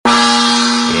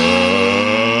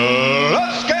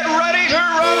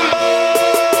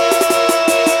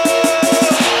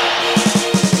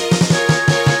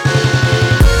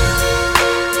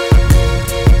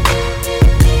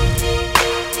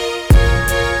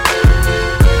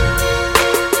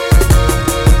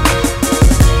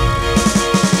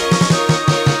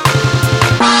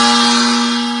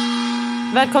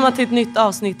Välkomna till ett nytt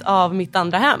avsnitt av Mitt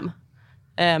andra hem.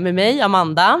 Med mig,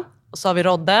 Amanda. Och så har vi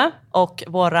Rodde och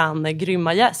våran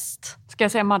grymma gäst. Ska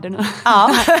jag säga Madde nu?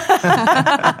 Ja.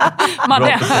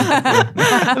 Madde.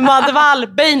 Madde Vall,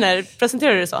 Beijner.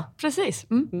 Presenterar du det så? Precis.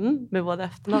 Med båda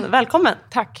efternamn. Välkommen.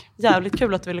 Tack. Jävligt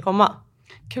kul att du ville komma.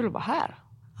 Kul att vara här.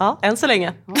 Ja, än så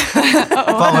länge.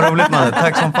 Fan vad roligt, Madde.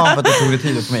 Tack som fan för att du tog dig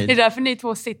tid att komma hit. Det är därför ni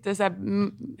två sitter så här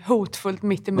hotfullt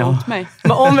mitt emot mig.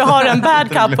 Men om vi har en bad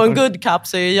cup och en good cup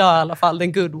så är jag i alla fall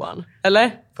den good one.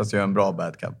 Eller? Fast jag är en bra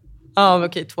bad cup. Ja, men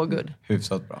okej, 2 good.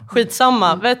 Hyfsat bra.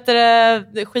 Skitsamma. Vet du,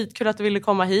 det är skitkul att du ville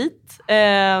komma hit.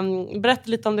 Berätta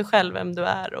lite om dig själv, vem du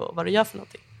är och vad du gör för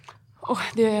någonting.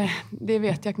 Det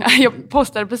vet jag knappt. Jag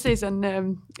postade precis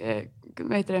en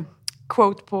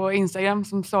quote på Instagram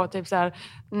som sa typ så här: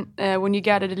 when you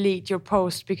gotta delete your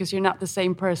post because you're not the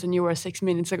same person you were 6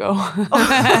 minutes ago.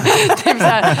 Typ så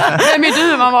här, vem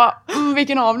är du? Man bara,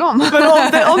 vilken av dem? Men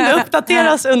om det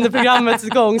uppdateras under programmets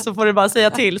gång så får du bara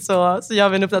säga till så gör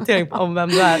vi en uppdatering om vem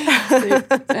du är.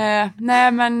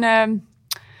 Nej men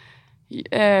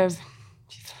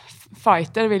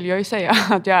fighter vill jag ju säga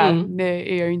att jag är.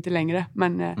 Det är jag ju inte längre.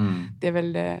 Men det är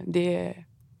väl det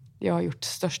jag har gjort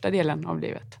största delen av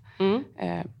livet.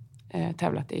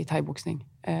 Tävlat i thaiboxning.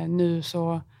 Nu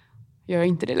så gör jag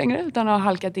inte det längre utan har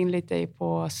halkat in lite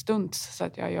på stunts så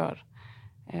att jag gör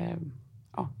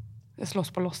jag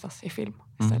slåss på låtsas i film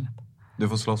istället. Du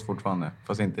får slåss fortfarande,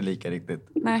 fast inte lika riktigt.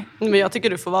 Nej. Men jag tycker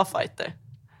du får vara fighter.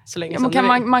 Så länge som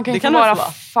man kan ju vara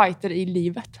fighter i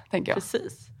livet, tänker jag.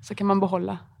 Precis. Så kan man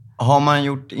behålla. Har man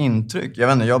gjort intryck, jag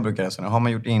vet inte, jag brukar säga, har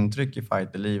man gjort intryck i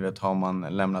fighterlivet, har man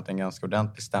lämnat en ganska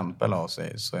ordentlig stämpel av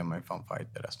sig, så är man ju fan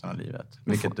fighter resten av livet.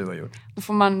 Vilket du har gjort. Då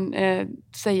får man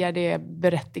säga det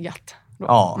berättigt.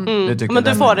 Ja, det tycker jag. Men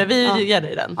du får det, vi ger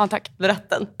dig den. Ja, tack.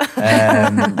 Rätten.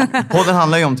 Podden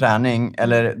handlar ju om träning,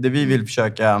 eller det vi vill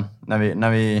försöka,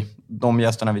 de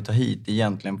gästerna vi tar hit, är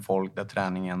egentligen folk där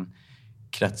träningen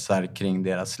kretsar kring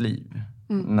deras liv.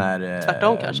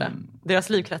 Tvärtom kanske. Deras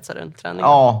liv kretsar runt träningen.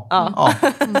 Ja.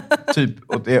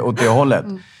 Typ åt det hållet.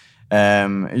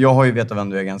 Jag har ju vetat vem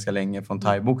du är ganska länge från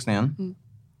thaiboxningen.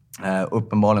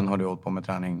 Uppenbarligen har du hållit på med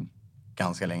träning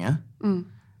ganska länge.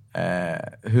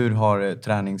 Hur har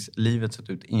träningslivet sett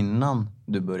ut innan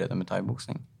du började med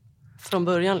thaiboxning? Från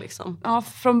början liksom? Ja,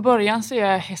 från början så är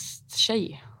jag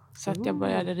hästtjej. Så att jag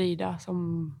började rida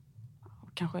som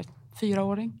kanske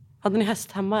 4-åring. Hade ni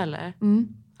häst hemma eller?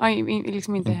 Ja,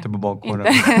 liksom inte på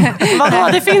bakgården. Vadå?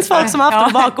 Det finns folk som har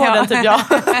haft på bakgården typ jag.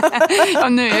 Ja,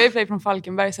 nu är jag ju från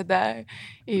Falkenberg så där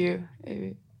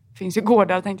finns ju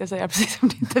gårdar tänkte jag säga, precis som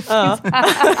det inte finns.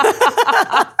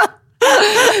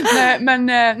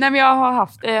 Men jag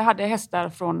hade hästar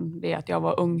från det att jag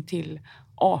var ung till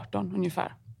 18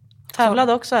 ungefär.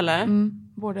 Tävlade också eller?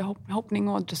 Både hoppning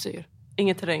och dressyr.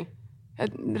 Inget terräng?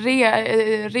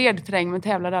 Red terräng men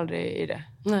tävlade aldrig i det.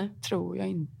 Nej. Tror jag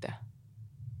inte.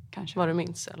 Kanske. Vad du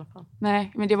minns i alla fall.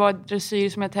 Nej, men det var dressyr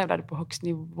som jag tävlade på högst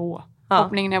nivå.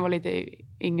 Hoppning när jag var lite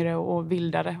yngre och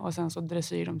vildare. Och sen så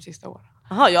dressyr de sista åren.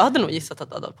 Jaha, jag hade nog gissat att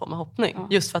du hade på med hoppning. Ja.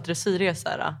 Just för att dressyr är så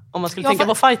här, om man skulle tänka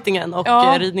på fightingen och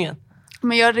ridningen.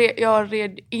 Men jag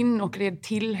red in och red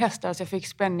till hästar så jag fick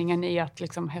spänningen i att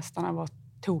liksom, hästarna var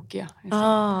tokiga.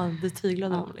 Du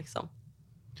tyglade dem liksom.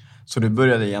 Så du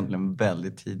började egentligen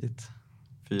väldigt tidigt.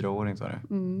 4-åring sa du.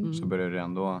 Så började du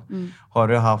ändå. Har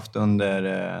du haft under...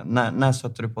 När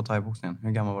stötte du på thaiboxningen?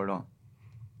 Hur gammal var du då?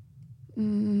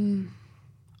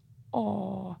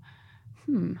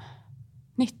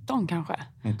 19 kanske.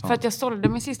 19. För att jag sålde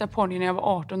min sista ponny när jag var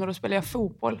 18 och då spelade jag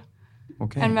fotboll.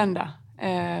 Okay. En vända.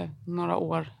 Några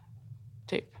år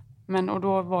typ. Och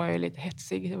då var jag lite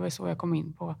hetsig. Det var så jag kom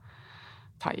in på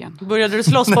thaien. Började du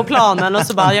slåss på planen och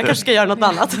så bara, jag kanske ska göra något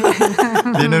annat.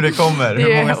 Det är nu det kommer.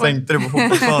 Hur många sänkte du på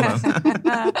fotbollsplanen?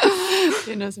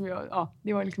 Det är nu som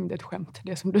det var liksom inte ett skämt.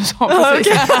 Det som du sa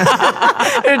precis.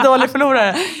 Är du dålig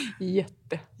förlorare?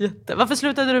 Jätte. Varför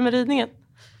slutade du med ridningen?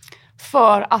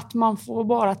 För att man får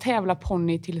bara tävla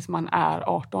ponny tills man är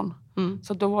 18.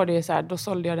 Så då var det så här, då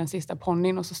sålde jag den sista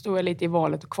ponnyn och så stod jag lite i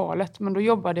valet och kvalet. Men då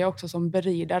jobbade jag också som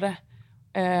beridare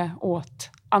åt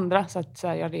andra. Så att så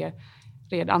här, jag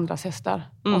red andras hästar.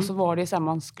 Och så var det så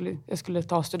här, jag skulle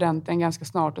ta studenten ganska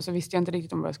snart. Och så visste jag inte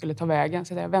riktigt om vad jag skulle ta vägen.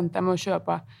 Så jag väntade med att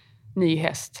köpa ny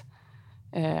häst.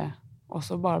 Och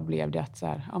så bara blev det att så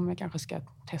här, men jag kanske ska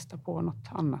testa på något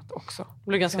annat också. Det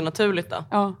blev ganska naturligt då.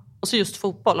 Ja. Och så just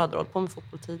fotboll, hade du hållit på med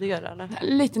fotboll tidigare eller?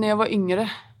 Lite när jag var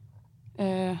yngre.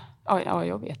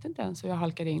 Jag vet inte ens hur jag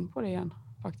halkade in på det igen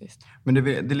faktiskt. Men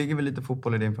det ligger väl lite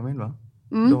fotboll i din familj va?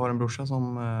 Du har en brorsa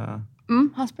som...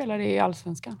 han spelade i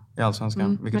Allsvenskan. I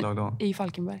Allsvenskan? Vilket lag då? I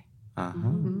Falkenberg.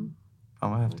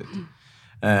 Fan vad häftigt.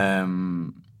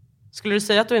 Skulle du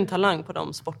säga att du är en talang på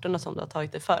de sporterna som du har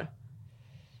tagit dig för?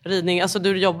 Ridning, alltså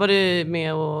du jobbade ju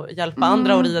med att hjälpa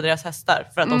andra att rida deras hästar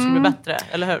för att de skulle bli bättre,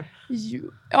 eller hur?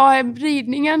 Ja,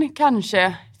 ridningen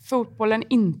kanske. Fotbollen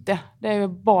inte. Det är ju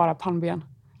bara pannben.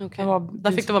 Okay.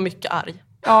 Där fick du vara mycket arg.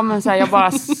 Ja, men så här, jag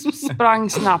bara sprang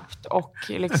snabbt och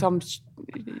liksom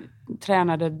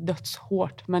tränade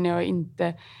dödshårt. Men jag är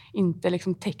inte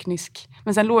liksom teknisk.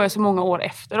 Men sen låg jag så många år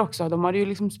efter också. De hade ju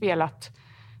liksom spelat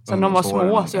sen de var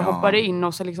små. Så jag hoppade in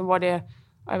och så liksom var det...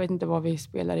 Jag vet inte vad vi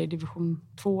spelade i division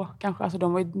 2 kanske. Alltså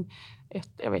de var ju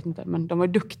jag vet inte, men de var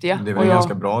duktiga. Det var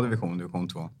ganska bra division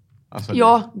 2. Alltså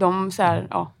ja, de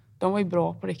var ju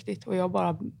bra på riktigt. Och jag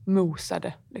bara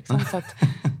mosade. Liksom,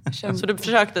 så du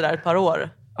försökte där ett par år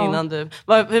innan du...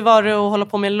 Hur var det att hålla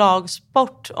på med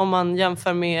lagsport? Om man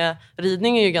jämför med...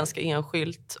 Ridning är ju ganska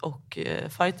enskilt. Och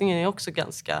fighting är också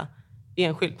ganska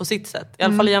enskilt på sitt sätt. I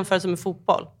alla fall i jämförelse med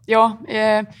fotboll. Ja,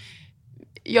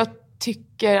 jag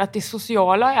tycker att det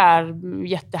sociala är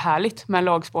jättehärligt med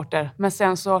lagsporter. Men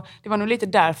sen så, det var nog lite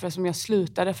därför som jag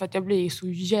slutade. För att jag blir så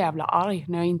jävla arg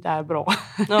när jag inte är bra.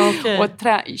 Okay. Och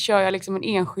kör jag liksom en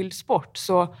enskild sport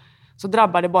så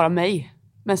drabbar det bara mig.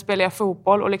 Men spelar jag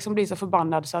fotboll och liksom blir så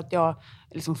förbannad så att jag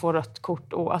liksom får rött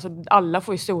kort. Och, alltså, alla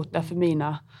får ju sota för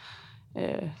mina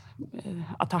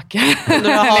attacker. Du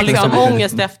har liksom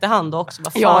ångest i efterhand också.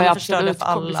 Vad fan, ja, förstör det för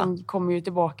alla. Liksom, kommer ju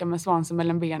tillbaka med svansen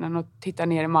mellan benen och tittar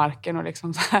ner i marken och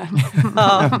liksom så här.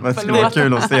 Det är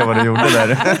kul att se vad du gjorde där.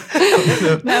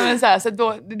 Nej, men så här, så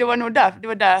det var nog där. Det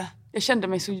var där jag kände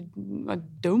mig så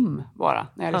dum bara.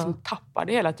 När jag liksom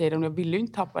tappade hela tiden. Jag ville ju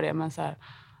inte tappa det, men så här,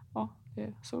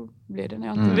 så blev det när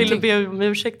jag inte... Vill du be om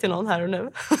ursäkt till någon här och nu?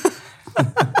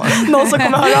 Någon som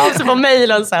kommer höra av sig på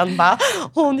mejlen sen bara,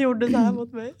 hon gjorde det här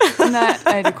mot mig.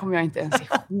 Nej, det kommer jag inte ens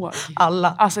ihåg.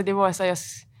 Alla. Alltså det var så jag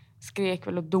skrek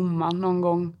väl åt domaren någon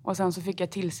gång. Och sen så fick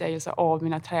jag tillsägelse av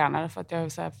mina tränare för att jag var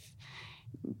så här,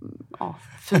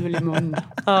 ful i mun.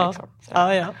 Liksom.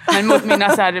 Ja. Men mot mina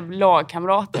så här,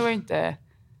 lagkamrater var jag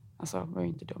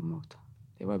inte dum mot.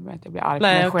 Det var bara att jag blev arg på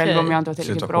mig själv om jag inte var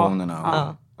tillräckligt bra.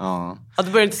 Att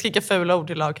du började inte skrika fula ord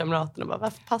till lagkamraterna. Bara,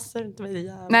 varför passar du inte med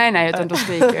det? Nej, utan då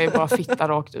skriker jag ju bara fitta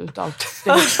rakt ut allt.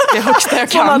 Det högsta jag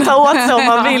kan. Får man ta åt sig om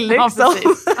man vill liksom.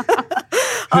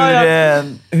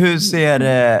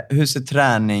 Hur ser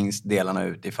träningsdelarna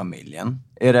ut i familjen?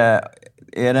 Är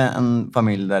det en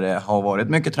familj där det har varit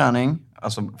mycket träning,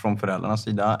 alltså från föräldrarnas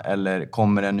sida, eller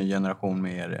kommer det en ny generation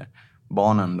med er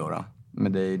barnen då?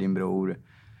 Med dig och din bror?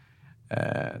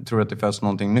 Tror du att det föds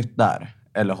någonting nytt där?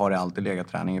 Eller har det alltid legat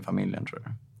träning i familjen, tror du?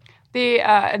 Det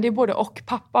är både och.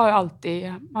 Pappa har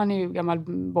alltid... Han är ju gammal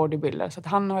bodybuilder. Så att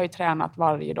han har ju tränat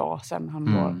varje dag sedan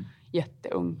han var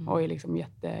jätteung. Och är liksom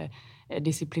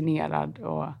jättedisciplinerad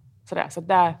och sådär. Så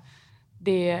där,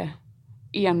 det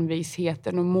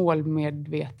envisheten och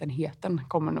målmedvetenheten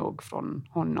kommer nog från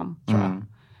honom, tror jag.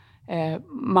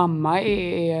 Mamma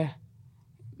är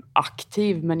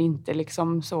aktiv, men inte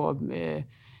liksom så...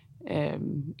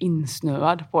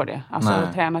 insnöad på det. Alltså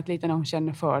tränat lite när hon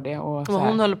känner för det. Och så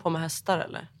hon håller på med hästar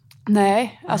eller?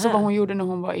 Nej, alltså vad hon gjorde när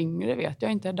hon var yngre vet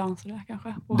jag inte. Dansade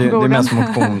kanske. Det är mest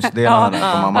motionsdelarna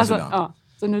på mammas sida. Ja.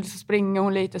 Så nu springer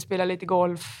hon lite, spelar lite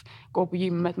golf, går på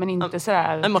gymmet, men inte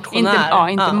sådär... En motionär.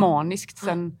 Inte maniskt.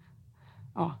 Sen,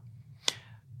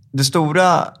 Det stora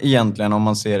egentligen, om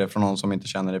man ser det från någon som inte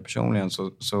känner det personligen,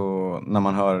 så när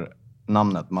man hör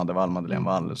namnet Madeleine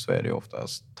Vall, så är det ju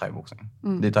oftast thaiboxning.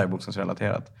 Det är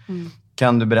thaiboxningsrelaterat.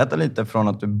 Kan du berätta lite från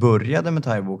att du började med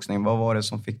thaiboxning? Vad var det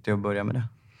som fick dig att börja med det?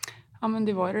 Ja, men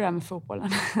det var ju det där med fotbollen.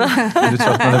 Du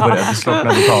tröttnade på det, du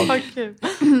slocknade totalt.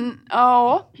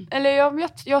 Ja, eller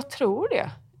jag tror det.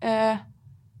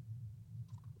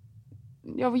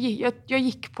 Jag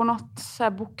gick på något så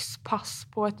här boxpass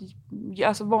på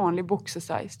ett vanlig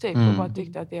boxersize typ, och bara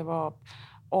tyckte att det var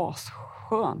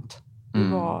asskönt.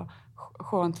 Det var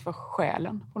skönt för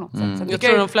själen på något sätt. Så jag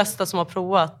tror de flesta som har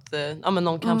provat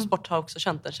någon kampsport har också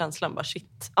känt den känslan. Bara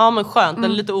shit. Ja, men skönt.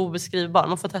 Den är lite obeskrivbar.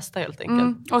 Man får testa helt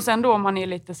enkelt. Och sen då om man är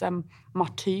lite så här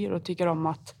martyr och tycker om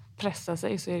att pressa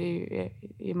sig, så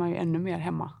är man ju ännu mer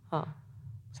hemma. Ja.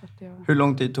 Så att Hur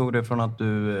lång tid tog det från att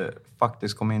du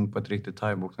faktiskt kom in på ett riktigt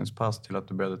thaiboxningspass till att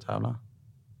du började tävla?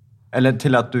 Eller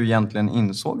till att du egentligen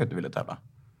insåg att du ville tävla?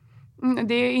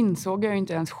 Det insåg jag ju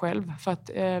inte ens själv, för att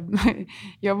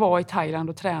jag var i Thailand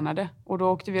och tränade, och då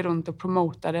åkte vi runt och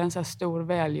promotade en så här stor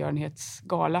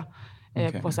välgörenhetsgala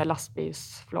på så här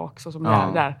lastbilsflak så som det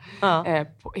är där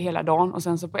på hela dagen, och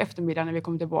sen så på eftermiddagen när vi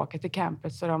kom tillbaka till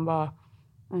campet så de bara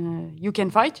you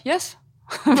can fight, yes?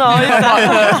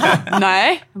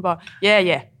 Nej, jag bara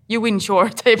yeah you win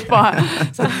short typ bara.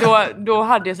 Så då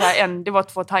hade jag så här det var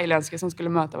 2 thailändska som skulle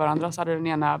möta varandra, så hade den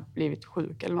ena blivit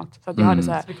sjuk eller något. Så att jag hade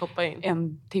så här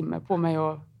en timme på mig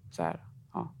och så här,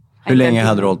 ja. Hur länge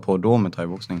hade du hållit på då med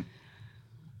thaiboxning?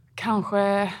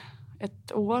 Kanske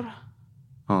 1 år.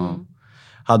 Ja.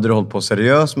 Hade du hållit på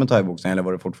seriöst med thaiboxning eller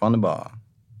var det fortfarande bara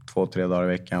 2-3 dagar i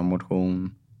veckan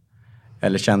motion?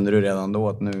 Eller kände du redan då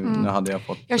att nu hade jag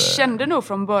fått... Jag kände nog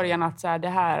från början att så här, det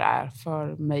här är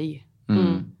för mig.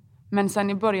 Men sen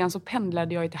i början så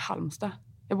pendlade jag till Halmstad.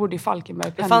 Jag bodde i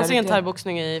Falkenberg. Det fanns ingen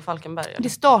thaiboxning i Falkenberg? Eller? Det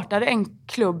startade en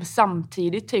klubb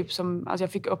samtidigt. Typ som, alltså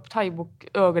jag fick upp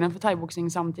ögonen för thaiboxning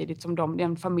samtidigt som dem. Det är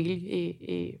en familj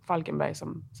i Falkenberg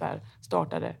som så här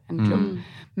startade en klubb.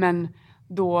 Men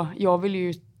då, jag ville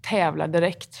ju tävla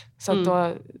direkt. Så att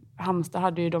då, Halmstad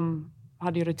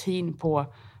hade ju rutin på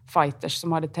fighters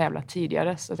som hade tävlat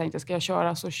tidigare. Så jag tänkte, ska jag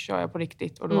köra så kör jag på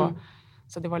riktigt. Och då,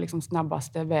 så det var liksom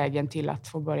snabbaste vägen till att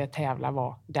få börja tävla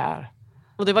var där.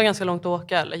 Och det var ganska långt att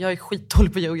åka, eller? Jag är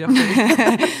skitdålig på geografi.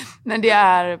 Men det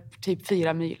är typ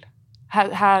 4 mil.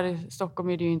 Här i Stockholm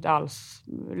är det ju inte alls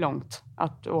långt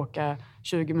att åka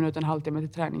 20 minuter, en halvtimme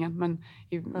till träningen. Men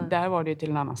där var det ju till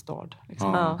en annan stad.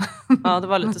 Liksom. Ja, det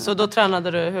var lite. Så då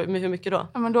tränade du hur mycket då?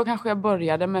 Ja, men då kanske jag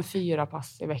började med 4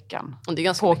 pass i veckan. Och det är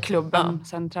ganska på mycket. klubben. Ja.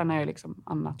 Sen tränade jag liksom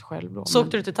annat själv då. Så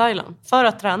åkte du till Thailand? För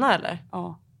att träna eller?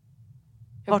 Ja.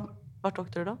 Vart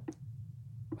åkte du då?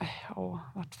 Ja,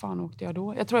 vart fan åkte jag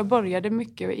då? Jag tror jag började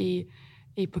mycket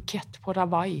i Phuket på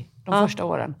Ravai de första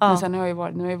åren. Men sen har jag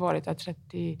varit där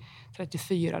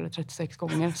 34 eller 36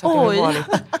 gånger. Så jag har varit...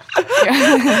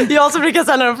 Jag som brukar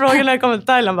säga när de frågar när jag kommer till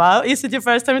Thailand, bara, is it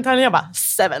your first time in Thailand? Jag bara,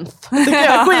 7th. Det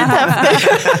är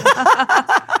skithäftigt.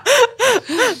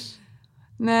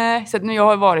 Nej, så nu jag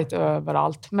har varit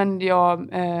överallt. Men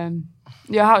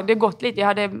jag hade gått lite.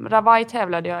 Ravai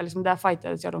tävlade jag, liksom, där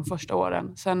fightades jag de första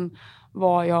åren. Sen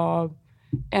var jag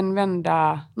en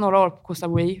vända några år på Koh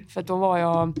Samui. För då var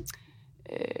jag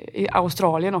i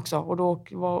Australien också. Och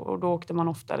då åkte man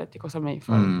oftare till Koh Samui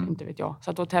för, inte vet jag.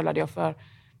 Så att då tävlade jag för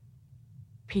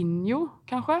Pinjo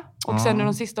kanske. Och sen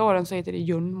de sista åren så heter det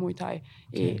Yun Muay Thai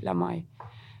i Lamai.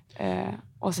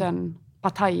 Och sen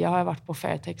Pattaya har jag varit på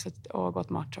Fairtex och gått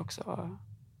match också.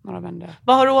 Några vändor.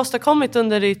 Vad har du åstadkommit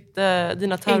under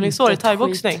dina tävlingsår i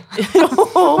thaiboxning?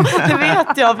 Jo, det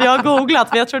vet jag. Vi har googlat.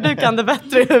 Men jag tror du kan det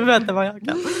bättre i huvudet än vad jag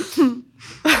kan.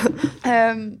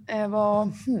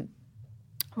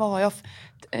 Vad har jag?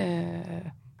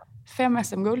 5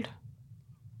 SM-guld.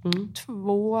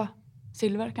 2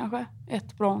 silver kanske.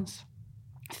 1 brons.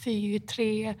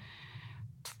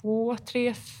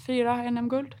 4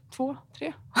 NM-guld. 2,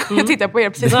 3. Jag tittar på er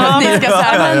precis som ni ska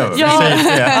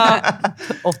säga.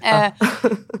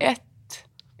 1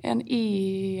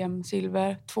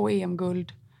 EM-silver, 2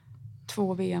 EM-guld,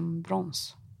 2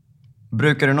 VM-brons.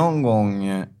 Brukar du någon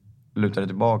gång luta dig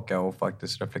tillbaka och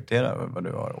faktiskt reflektera över vad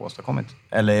du har åstadkommit?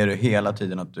 Eller är det hela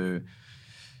tiden att du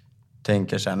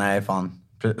tänker så här, nej fan.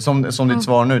 Som ditt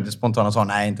svar nu, det spontana svar,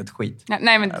 nej inte ett skit.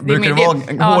 Nej, men brukar du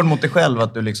vara hård mot dig själv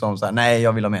att du liksom så här, nej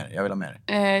jag vill ha mer.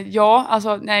 Ja,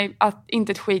 alltså nej, att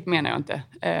inte ett skit menar jag inte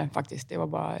faktiskt. Det var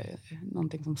bara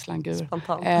någonting som slank ur.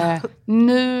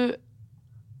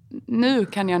 Nu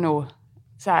kan jag nog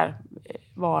så här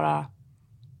vara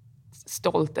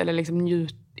stolt eller liksom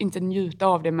inte njuta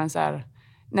av det, men så här,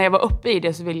 när jag var uppe i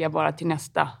det så vill jag bara till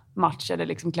nästa match eller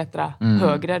liksom klättra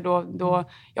högre. Då,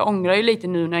 jag ångrar ju lite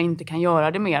nu när jag inte kan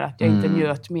göra det mer, att jag inte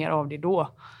njöt mer av det då.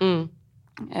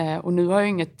 Och nu har jag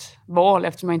inget val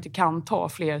eftersom jag inte kan ta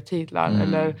fler titlar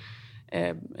eller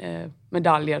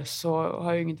medaljer, så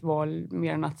har jag inget val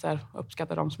mer än att så här,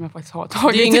 uppskatta dem som jag faktiskt har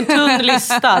tagit. Det är ingen tunn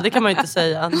lista, det kan man inte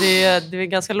säga. Det är en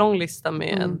ganska lång lista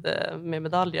med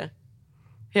medaljer.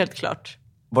 Helt klart.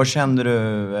 Vad kände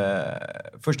du?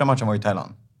 Första matchen var i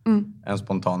Thailand. En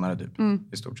spontanare typ,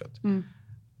 i stort sett.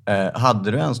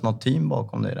 Hade du ens något team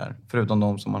bakom dig där? Förutom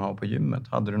de som man har på gymmet.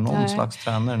 Hade du någon slags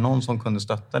tränare? Någon som kunde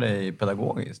stötta dig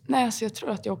pedagogiskt? Nej, alltså jag tror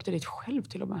att jag åkte dit själv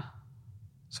till och med.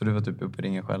 Så du var typ uppe i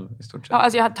ringen själv i stort sett? Ja,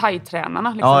 alltså jag hade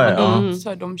thai-tränarna. Liksom,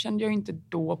 så de kände jag inte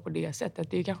då på det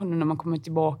sättet. Det är kanske nu när man kommer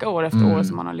tillbaka år efter år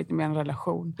som man har lite mer en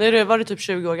relation. Var du typ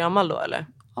 20 år gammal då, eller?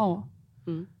 Ja.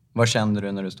 Vad kände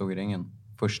du när du stod i ringen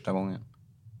första gången?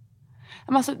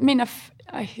 Alltså,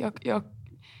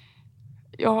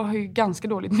 jag har ju ganska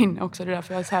dåligt minne också. Det är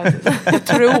därför jag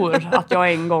tror att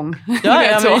jag en gång... Ja,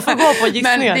 men vi får gå på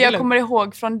gissningar. Men det jag kommer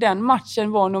ihåg från den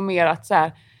matchen var nog mer att så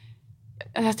här,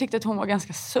 jag tyckte att hon var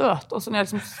ganska söt. Och så när jag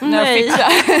fick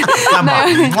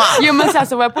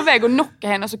så var jag på väg att knocka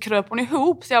henne och så kröp hon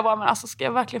ihop. Så jag bara, men alltså ska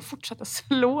jag verkligen fortsätta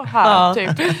slå här? Typ.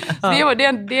 Så det var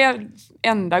det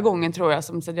enda gången tror jag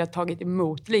som så jag tagit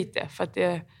emot lite. För att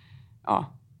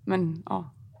Men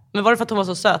ja. Men var det för att hon var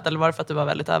så söt eller var det för att du var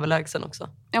väldigt överlägsen också?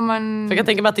 Ja, men, för jag kan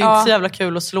tänka mig att det är inte så jävla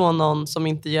kul att slå någon som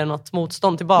inte ger något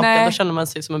motstånd tillbaka. Nej. Då känner man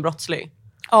sig som en brottsling.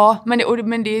 Ja,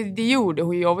 men det gjorde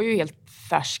hon. Jag var ju helt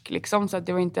färsk liksom, så att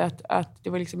det var inte att det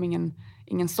var liksom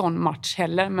ingen sån match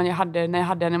heller. Men när jag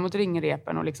hade henne mot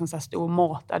ringrepen och liksom så här stod och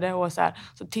matade och så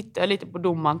tittade jag lite på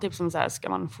domaren typ som så här, ska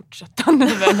man fortsätta nu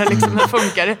eller liksom, hur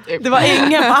funkar det? Typ. Det var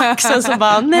ingen på axeln som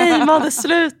bara, nej Madde,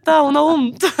 sluta, hon har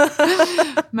ont.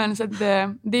 Men så att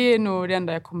det är nog det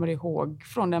enda jag kommer ihåg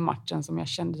från den matchen som jag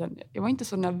kände. Jag var inte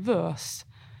så nervös.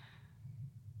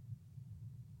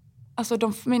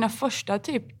 Alltså mina första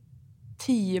typ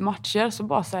 10 matcher så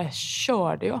bara så här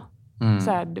körde jag.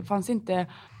 Så här, det fanns inte...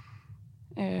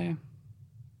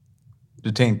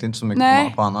 Du tänkte inte så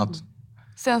mycket på annat?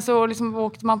 Sen så liksom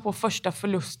åkte man på första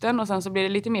förlusten och sen så blev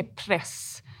det lite mer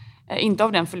press. Inte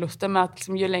av den förlusten, men att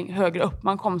liksom, ju högre upp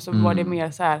man kom så var det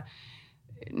mer så här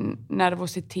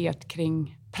nervositet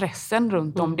kring pressen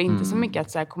runt om. Det är inte så mycket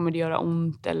att så här, kommer det göra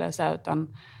ont eller så här,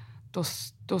 utan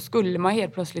då skulle man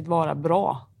helt plötsligt vara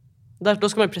bra. Då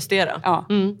ska man ju prestera. Ja.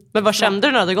 Men vad kände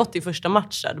du när du gått i första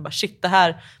matchen? Du bara, shit, det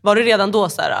här... Var det redan då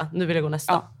så här, nu vill jag gå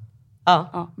nästa?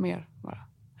 Ja, mer bara.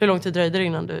 Hur lång tid dröjde det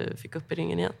innan du fick upp i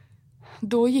ringen igen?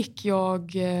 Då gick jag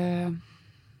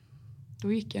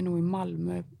nog i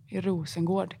Malmö, i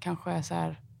Rosengård, kanske så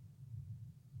här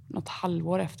något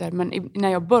halvår efter. Men när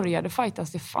jag började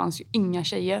fightas, det fanns ju inga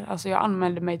tjejer. Alltså jag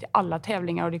anmälde mig till alla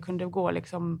tävlingar och det kunde gå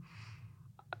liksom...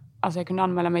 Alltså jag kunde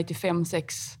anmäla mig till 5-6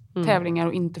 tävlingar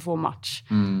och inte få match.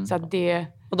 Så att det...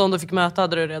 Och de du fick möta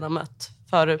hade du redan mött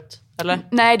förut, eller?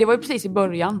 Nej, det var ju precis i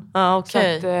början.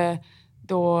 Okay. Så att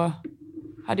då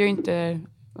hade jag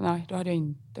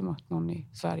inte mött någon i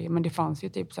Sverige. Men det fanns ju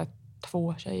typ så här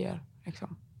 2 tjejer.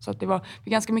 Liksom. Så att det var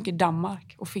ganska mycket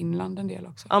Danmark och Finland en del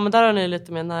också. Ja, men där har ni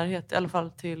lite mer närhet, i alla fall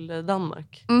till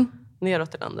Danmark.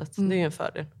 Neråt i landet, det är ju en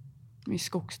fördel. De är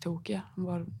skogstokiga, de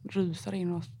bara rusar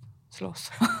in och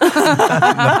slåss.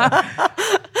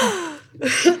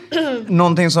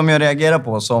 Någonting som jag reagerar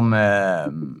på som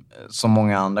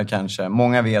många andra kanske,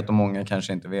 många vet och många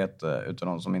kanske inte vet utav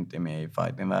de som inte är med i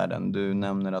fightingvärlden. Du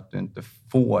nämner att du inte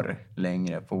får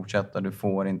längre fortsätta, du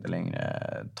får inte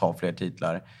längre ta fler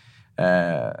titlar.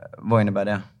 Vad innebär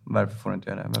det? Varför får du inte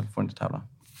göra det? Varför får du inte tävla?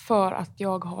 För att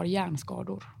jag har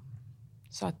hjärnskador.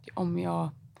 Så att om jag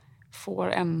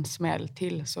får en smäll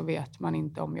till så vet man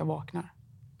inte om jag vaknar.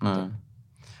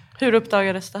 Hur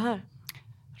uppdagades det här?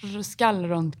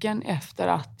 Skallröntgen efter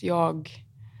att jag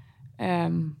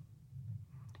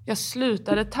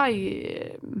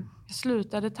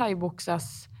slutade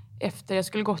thaiboxas efter jag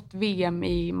skulle gått VM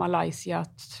i Malaysia.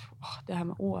 Det här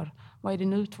med år. Vad är det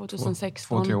nu?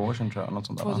 2016? 2-3 år sedan tror jag. Något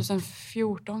sånt där,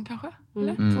 2014 kanske?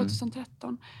 Eller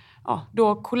 2013? Ja,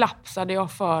 då kollapsade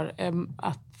jag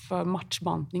för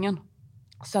matchbantningen.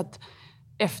 Så att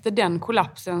efter den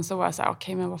kollapsen så var jag så här,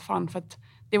 okej, men vad fan, för att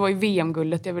det var ju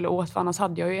VM-guldet jag ville åt, för annars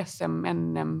hade jag ju SM,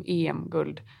 NM,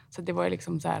 EM-guld. Så det var ju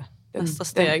liksom så här... Nästa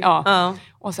steg. Ja.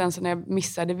 Och sen så när jag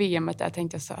missade VM:et där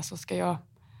tänkte jag så här, så ska jag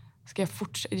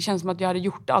fortsätta. Det känns som att jag hade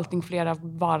gjort allting flera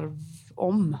varv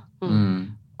om.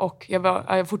 Och jag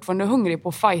är fortfarande hungrig på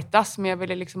att fightas, men jag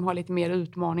ville liksom ha lite mer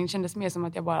utmaning. Det kändes mer som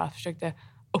att jag bara försökte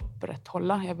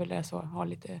upprätthålla. Jag ville så ha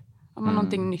lite...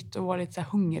 någonting nytt och vara lite så här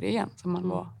hungrig igen som man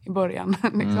var i början.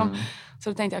 Liksom. Så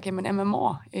då tänkte jag, okej, men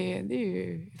MMA, det är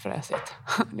ju fräsigt.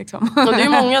 Liksom. Och det är ju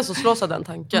många som slås av den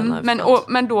tanken.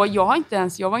 Men då, jag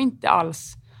var inte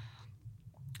alls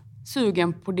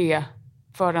sugen på det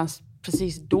förrän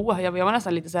precis då. Jag var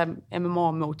nästan lite så här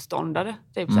MMA-motståndare.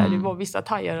 Typ så här, det var vissa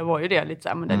thaiare var ju det lite så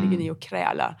här, men där ligger ni och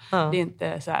krälar. Det är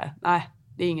inte så här, nej,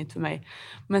 det är inget för mig.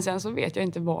 Men sen så vet jag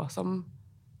inte vad som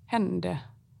hände.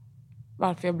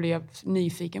 Varför jag blev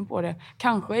nyfiken på det.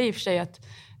 Kanske i och för sig att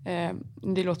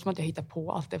det låter som att jag hittar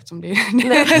på allt eftersom det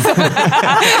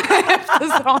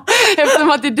eftersom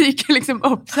att det dyker liksom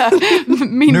upp så här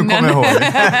minnen. Nu kommer jag ihåg.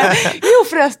 Jo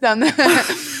förresten.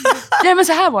 Nej, men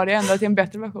så här var det ändå till en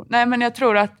bättre version. Nej, men jag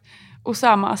tror att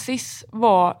Osama Aziz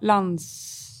var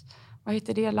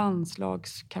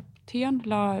landslagskapten.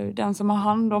 Den som har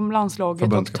hand om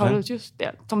landslaget och tar ut just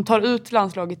det. Som tar ut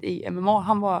landslaget i MMA.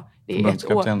 Han var det i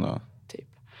 1 år. Då.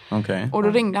 Okay. Och då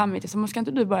ringde han mig till, så ska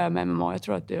inte du börja med MMA? Jag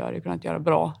tror att du hade kunnat göra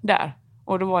bra där.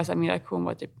 Och då var jag så här, min reaktion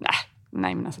var typ,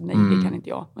 nej, det kan inte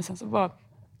jag. Men sen så bara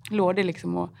låg det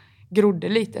liksom och grodde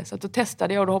lite. Så att då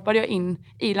testade jag och då hoppade jag in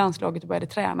i landslaget och började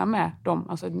träna med dem.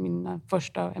 Alltså mina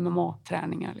första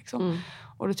MMA-träningar liksom.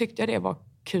 Och då tyckte jag det var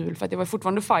kul, för att det var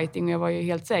fortfarande fighting och jag var ju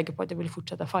helt säker på att jag ville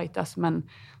fortsätta fightas. Men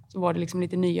så var det liksom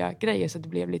lite nya grejer, så det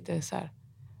blev lite så här,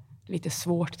 lite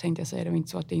svårt tänkte jag säga. Det var inte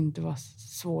så att det inte var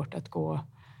svårt att gå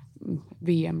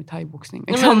VM i thaiboxning.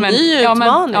 Liksom. Men ny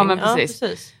utmaning. Ja, men precis.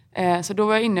 Precis. Så då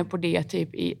var jag inne på det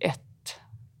typ i 1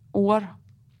 år.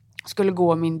 Skulle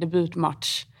gå min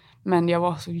debutmatch. Men jag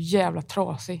var så jävla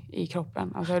trasig i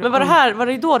kroppen. Alltså, men var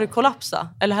det då du kollapsade?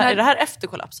 Eller är det här efter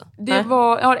kollapsen? Det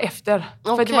var efter.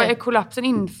 Okay. För det var kollapsen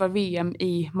inför VM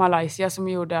i Malaysia som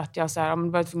gjorde att jag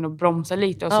var tvungen att bromsa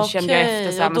lite. Och så kände jag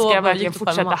efter så här, men ska jag verkligen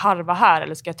fortsätta harva här?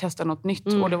 Eller ska jag testa något nytt?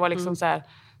 Och det var liksom så här,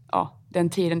 den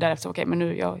tiden därefter. Okej, men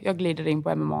nu jag glider in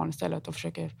på MMA istället och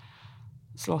försöker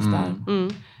slåss där.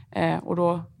 Och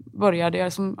då började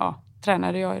jag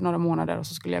tränade jag i några månader och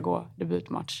så skulle jag gå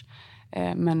debutmatch.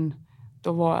 Men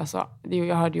då var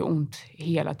jag hade ju ont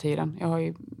hela tiden. Jag har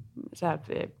ju så här,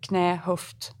 knä,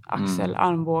 höft, axel,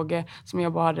 armbåge som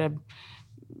jag bara hade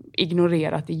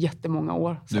ignorerat i jättemånga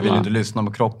år. Du ville inte lyssna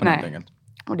på kroppen helt enkelt.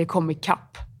 Och det kom i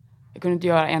kapp. Jag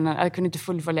kunde inte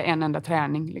fullfölja en enda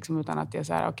träning liksom, utan att det är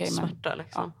så här, smärta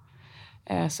liksom.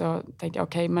 Så tänkte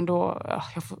jag men då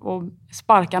och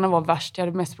sparkarna var värst. Jag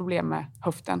hade mest problem med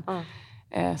höften.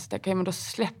 Så men då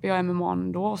släpper jag MMA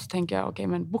då och så tänker jag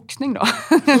men boxning då.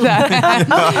 vägrar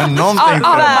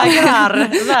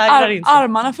inte.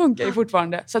 Armarna funkar ju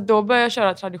fortfarande. Så då började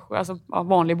jag köra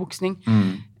vanlig boxning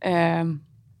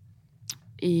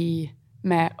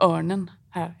med Örnen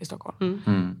här i Stockholm.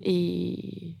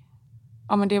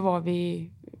 Men det var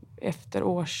vi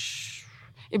efter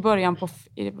i början på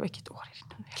vilket år är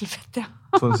det nu? Helvete.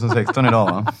 2016 idag,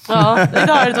 va? Ja,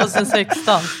 idag är det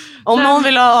 2016. Om någon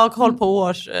vill ha koll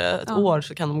på ett år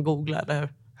så kan de googla, eller hur?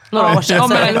 Några år sedan.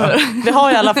 Vi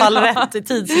har i alla fall rätt i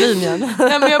tidslinjen.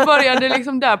 Nej, men jag började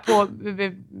liksom där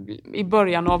i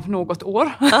början av något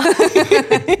år.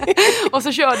 Och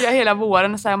så körde jag hela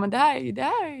våren och sa men det här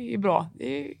är bra.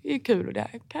 Det är kul och det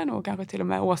här kan jag nog kanske till och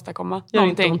med åstadkomma jag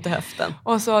någonting. Inte ont i höften.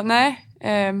 Och så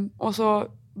och så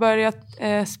började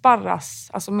jag sparras,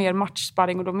 alltså mer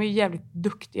matchsparring, och de är ju jävligt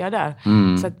duktiga där.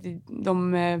 Så att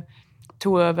de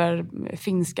tog över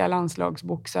finska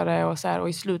landslagsboxare och så här, och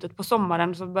i slutet på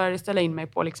sommaren så började jag ställa in mig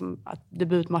på liksom att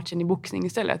debutmatchen i boxning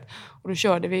istället. Och då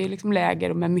körde vi liksom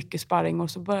läger med mycket sparring, och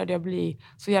så började jag bli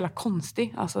så jävla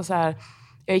konstig. Alltså så här,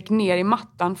 jag gick ner i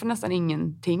mattan för nästan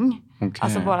ingenting. Okay.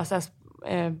 Alltså bara så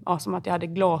här, som att jag hade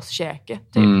glaskäke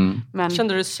typ. Men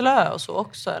kände du slö och så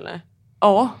också eller?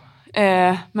 Ja,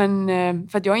 men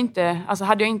för att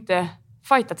hade jag inte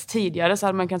fightats tidigare så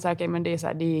hade man kunnat säga men det är så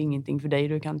här, det är ingenting för dig,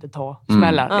 du kan inte ta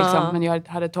smällar liksom. Men jag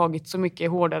hade tagit så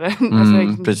mycket hårdare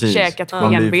käkat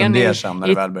skenben. Man blir fundersam när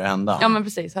det väl börjar hända. Ja, men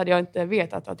precis, hade jag inte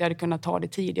vetat att jag hade kunnat ta det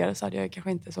tidigare så hade jag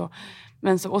kanske inte så.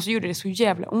 Men och så gjorde det så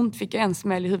jävla ont, fick jag en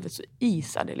smäll i huvudet så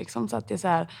isade liksom, så att det så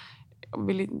här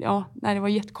det var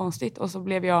jättekonstigt, och så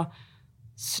blev jag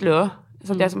slö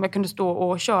så att jag kunde stå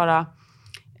och köra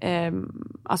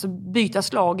byta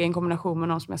slag i en kombination med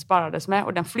någon som jag sparrades med,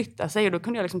 och den flyttade sig, och då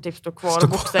kunde jag liksom typ stå kvar och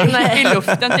boxa i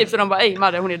luften typ, så de bara,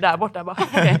 Madde, hon är där borta. Jag bara,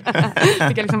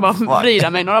 fick jag liksom bara vrida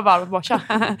mig några varv och bara, tja,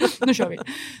 nu kör vi.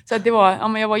 Så att det var,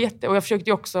 men jag var och jag försökte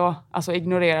ju också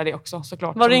ignorera det också,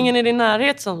 såklart. Var det ingen i din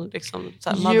närhet som liksom,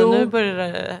 Madde, nu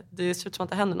börjar det ser ut som att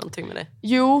det händer någonting med dig?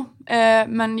 Jo,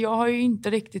 men jag har ju inte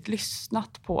riktigt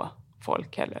lyssnat på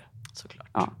folk heller.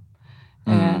 Såklart.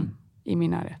 I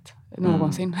min närhet.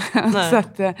 Någonsin. Så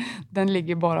att den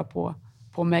ligger bara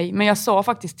på mig. Men jag sa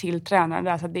faktiskt till tränaren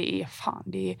där så att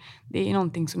det är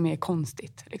någonting som är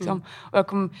konstigt. Liksom.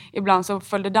 Och ibland så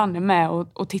följde Danne med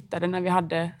och tittade när vi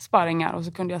hade sparringar, och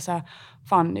så kunde jag säga,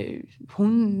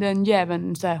 den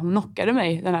jäveln, så här, hon knockade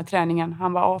mig den här träningen.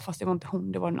 Han bara, fast det var inte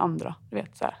hon, det var den andra. Du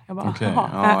vet, så här. Jag bara, okej.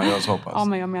 Ja, jag så hoppas. Ja,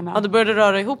 men jag menar. Du började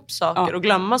röra ihop saker och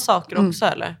glömma saker också,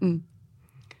 eller?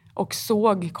 Och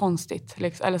såg konstigt,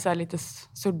 liksom, eller så här lite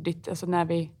suddigt, alltså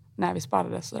när vi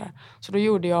sparrade så där. Så då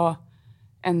gjorde jag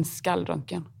en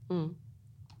skallröntgen.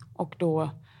 Och då,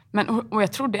 och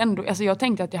jag trodde ändå, alltså jag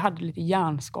tänkte att jag hade lite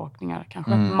hjärnskakningar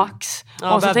kanske, max.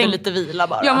 Ja, och så tänkte lite vila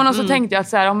bara. Ja, men och så tänkte jag att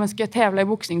så här, om jag ska tävla i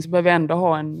boxning så behöver jag ändå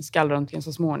ha en skallröntgen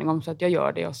så småningom, så att jag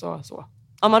gör det och så.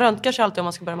 Ja, man röntgar sig alltid om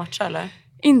man ska börja matcha, eller?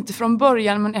 Inte från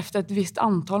början, men efter ett visst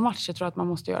antal matcher tror jag att man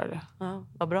måste göra det. Ja,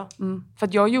 vad bra. För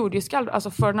att jag gjorde ju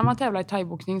för när man tävlar i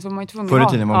thaiboxning så var man ju tvungen förr i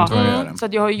tiden var man tvungen att göra det. Så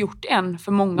att jag har gjort en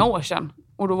för många år sedan,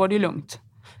 och då var det ju lugnt.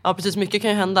 Ja, precis. Mycket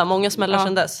kan ju hända. Många smällar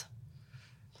sedan dess.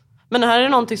 Men här är det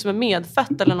någonting som är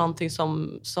medfött eller någonting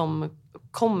som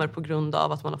kommer på grund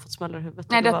av att man har fått smällar i huvudet?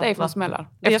 Nej, detta är från smällar.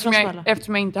 Eftersom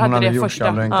jag inte hon hade det gjort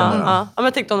första. Men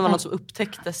jag tänkte om det var något som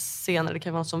upptäcktes senare. Det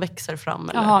kan vara något som växer fram.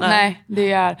 Eller? Jaha, nej,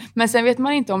 det är. Men sen vet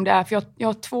man inte om det är. För jag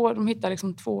har de hittar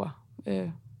liksom 2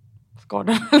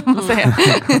 skador, eller man säger.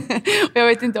 Och jag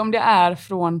vet inte om det är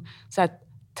från så här,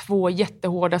 2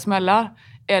 jättehårda smällar.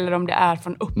 Eller om det är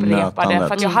från upprepade.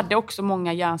 För att jag hade också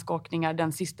många hjärnskakningar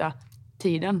den sista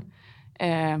tiden.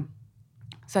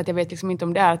 Så att jag vet liksom inte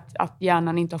om det är att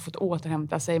hjärnan inte har fått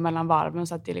återhämta sig mellan varven.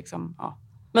 Så att det liksom, ja.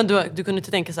 Men du kunde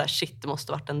inte tänka så här, shit, det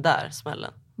måste varit den där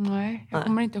smällen? Nej, jag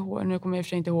kommer inte ihåg. Nu kommer jag i och för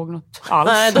sig inte ihåg något alls.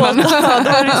 Nej, då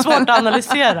är det svårt att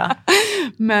analysera.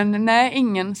 Men nej,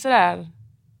 ingen sådär.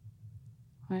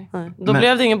 Nej. Då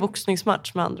blev det ingen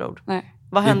boxningsmatch med andra ord. Nej.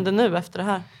 Vad hände nu efter det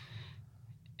här?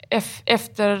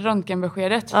 Efter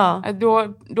röntgenbeskedet,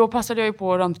 då passade jag ju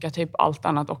på att röntga typ allt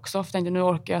annat också. För jag tänkte, nu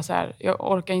orkar jag så här,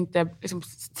 jag orkar inte liksom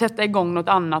sätta igång något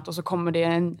annat och så kommer det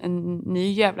en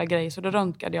ny jävla grej. Så då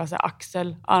röntgade jag så här,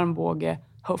 axel, armbåge,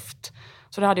 höft.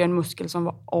 Så då hade jag en muskel som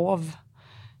var av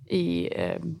i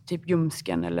typ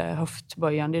ljumsken eller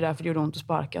höftböjan. Det är därför det gjorde ont att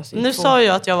sparkas. Nu sa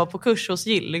jag att jag var på kurs hos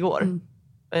Jill igår.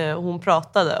 Och hon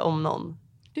pratade om någon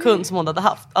kund som hon hade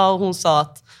haft. Ja, och hon sa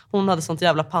att hon hade sånt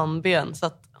jävla pannben så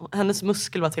att hennes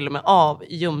muskel var till och med av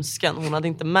i ljumsken. Hon hade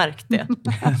inte märkt det.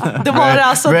 Det var det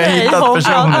alltså dig hon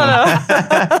pratade.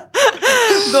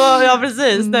 Ja,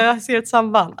 precis. Jag ser ett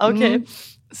samband. Okay.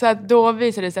 Så att då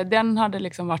visade det sig att den hade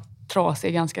liksom varit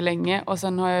trasig ganska länge. Och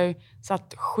sen har jag ju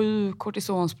satt 7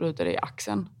 kortisonsprutor i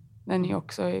axeln. Den är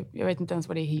också, jag vet inte ens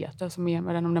vad det heter som är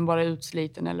med den. Om den bara är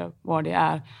utsliten eller vad det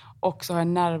är. Och så har jag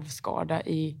en nervskada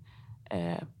i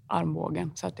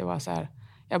armbågen. Så att det var så här,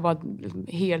 jag bara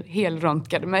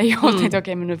helröntgade mig och tänkte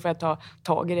okej, men nu får jag ta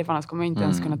tag i det, för annars kommer jag inte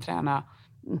ens kunna träna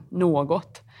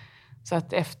något. Så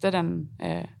att efter den,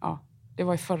 det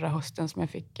var i förra hösten som jag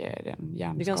fick den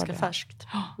hjärnskada. Det är ganska färskt.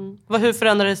 Hur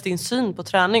förändrades din syn på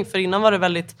träning? För innan var du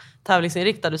väldigt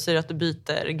tävlingsinriktad. Du säger att du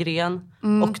byter gren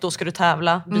och då ska du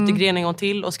tävla. Byter gren en gång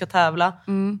till och ska tävla.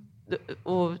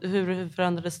 Och hur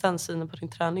förändrades den synen på din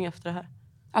träning efter det här?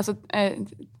 Alltså,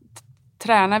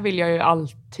 träna vill jag ju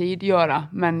alltid göra.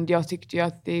 Men jag tyckte ju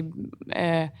att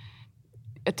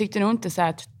jag tyckte nog inte så här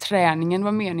att träningen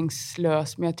var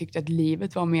meningslös. Men jag tyckte att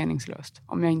livet var meningslöst.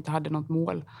 Om jag inte hade något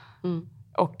mål.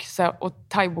 Och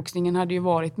thaiboxningen hade ju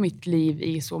varit mitt liv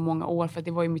i så många år. För att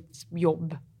det var ju mitt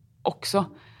jobb också.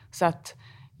 Så att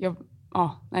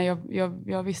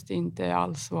jag visste inte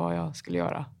alls vad jag skulle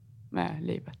göra med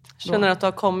livet. Känner du att du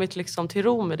har kommit liksom till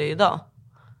ro med det idag?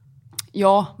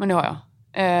 Ja, men det har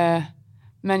jag.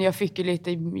 Men jag fick ju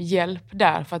lite hjälp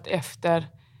där. För att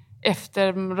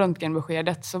efter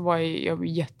röntgenbeskedet så var jag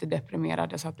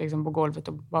jättedeprimerad. Jag satt liksom på golvet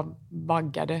och bara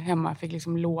baggade hemma. Jag fick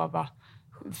liksom lova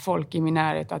folk i min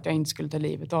närhet att jag inte skulle ta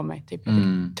livet av mig. Typ.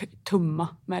 Jag fick tumma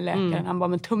med läkaren. Han bara,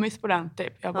 men tummis på den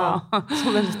typ. Jag bara,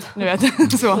 du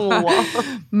vet, så.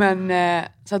 Men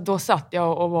så då satt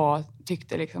jag och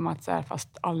tyckte liksom att så här,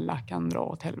 fast alla kan dra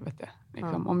åt helvete.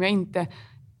 Liksom. Om jag inte...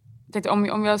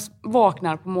 Om jag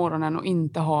vaknar på morgonen och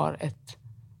inte har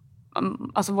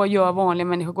alltså vad gör vanliga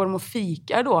människor? Går de och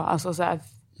fikar då? Alltså så här,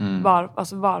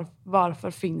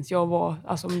 varför finns jag?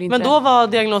 Alltså om det inte... Men då var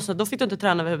diagnosen, då fick du inte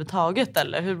träna överhuvudtaget,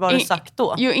 eller? Hur var det sagt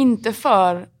då? Jo,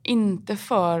 inte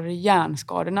för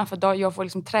hjärnskadorna. För jag får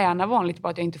liksom träna vanligt på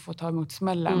att jag inte får ta emot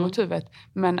smällar mot huvudet.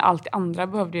 Men allt det andra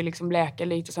behövde jag liksom läka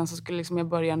lite. Och sen så skulle liksom jag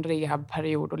börja en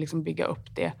rehabperiod och liksom bygga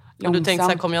upp det långsamt. Och du tänkte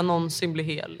så här, kommer jag någonsin bli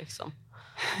hel liksom?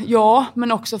 Ja,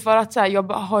 men också för att så här, jag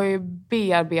har ju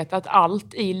bearbetat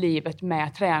allt i livet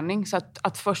med träning. Så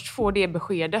att först få det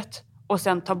beskedet och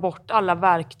sen ta bort alla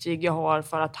verktyg jag har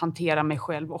för att hantera mig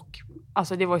själv. Och,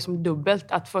 alltså det var ju som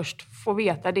dubbelt att först få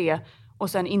veta det och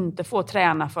sen inte få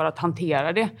träna för att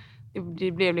hantera det.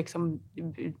 Det blev liksom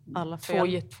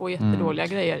två jättedåliga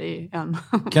grejer i en.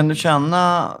 Kan du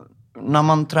känna, när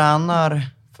man tränar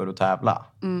för att tävla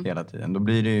hela tiden, då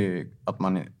blir det ju att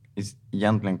man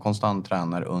egentligen konstant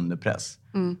tränar under press.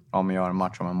 Ja, men jag har en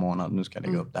match om en månad, nu ska jag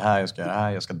lägga upp det här, jag ska göra det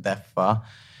här, jag ska deffa.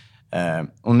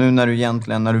 Och nu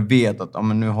när du vet att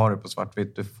men nu har du på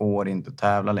svartvitt, du får inte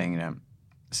tävla längre.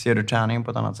 Ser du träningen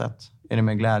på ett annat sätt? Är det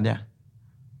med glädje?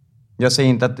 Jag säger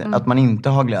inte att man inte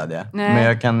har glädje.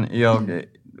 Nej. Men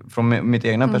från mitt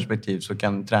egna perspektiv så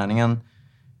kan träningen,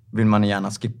 vill man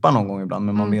gärna skippa någon gång ibland,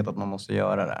 men man vet att man måste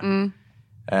göra det.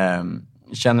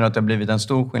 Känner du att det har blivit en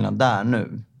stor skillnad där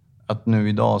nu? Att nu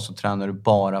idag så tränar du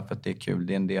bara för att det är kul,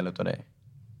 det är en del av dig?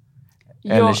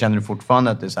 Eller känner du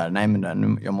fortfarande att det är så här, nej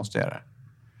men jag måste göra det?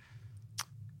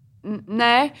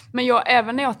 Nej, men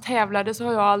även när jag tävlade så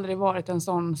har jag aldrig varit en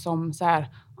sån som så här,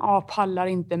 pallar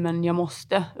inte men jag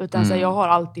måste. Utan så här, jag har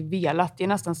alltid velat. Det är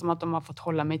nästan som att de har fått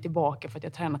hålla mig tillbaka för att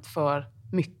jag tränat för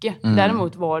mycket.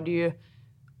 Däremot var det ju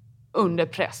under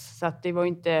press. Så att det var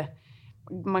inte...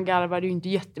 Man garvade ju inte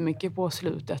jättemycket på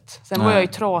slutet. Sen var jag ju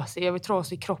trasig. Jag var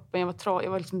trasig i kroppen. Jag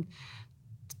var liksom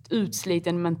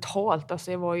utsliten mentalt.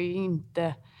 Alltså jag var ju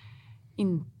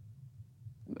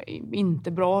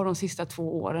inte bra de sista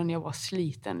 2 åren. Jag var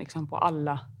sliten liksom på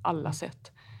alla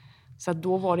sätt. Så att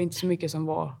då var det inte så mycket som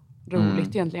var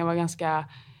roligt egentligen. Jag var ganska...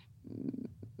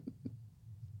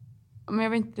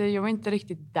 Men jag var inte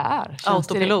riktigt där.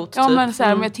 Autopilot, Ja, typ. men så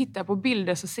här, om jag tittar på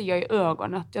bilder så ser jag i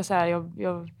ögonen att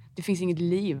det finns inget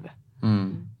liv.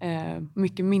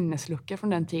 Mycket minnesluckor från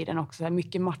den tiden också. Så här,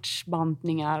 mycket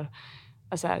matchbantningar.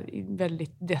 Alltså här,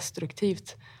 väldigt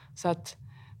destruktivt. Så att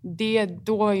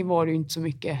då var det ju inte så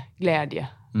mycket glädje.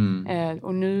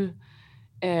 Och nu...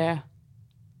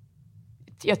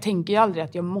 jag tänker ju aldrig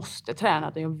att jag måste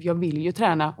träna. Jag vill ju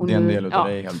träna. Och det är en del av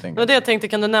dig helt enkelt. Och det jag tänkte,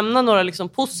 kan du nämna några liksom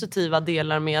positiva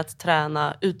delar med att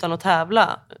träna utan att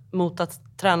tävla mot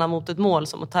att träna mot ett mål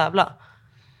som att tävla?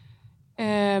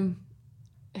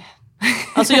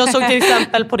 Alltså jag såg till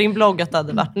exempel på din blogg att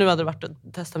nu hade du varit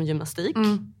och testat med gymnastik.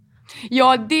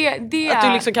 Ja, det är... Att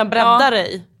du liksom kan bredda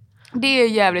dig. Det är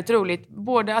jävligt roligt.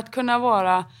 Både att kunna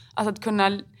vara... Alltså att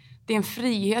kunna... Det är en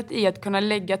frihet i att kunna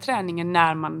lägga träningen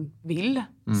när man vill.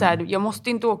 Så här, jag måste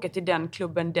inte åka till den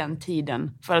klubben den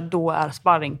tiden för att då är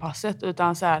sparringpasset.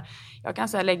 Utan så här, jag kan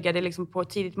så här, lägga det liksom på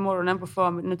tidigt på morgonen, på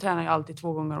förmiddagen. Nu tränar jag alltid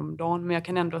 2 gånger om dagen. Men jag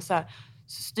kan ändå så här,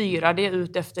 styra det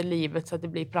ut efter livet så att det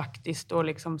blir praktiskt och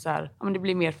liksom så här, ja, men det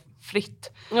blir mer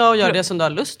fritt. Ja, och gör det som du har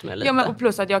lust med lite. Ja, men och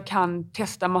plus att jag kan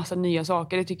testa massa nya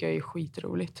saker. Det tycker jag är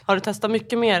skitroligt. Har du testat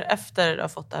mycket mer efter du har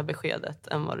fått det här beskedet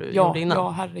än vad du gjorde innan? Ja,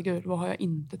 herregud. Vad har jag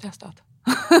inte testat?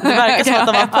 Det verkar som att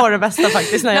de var på det bästa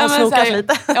faktiskt när jag har snokat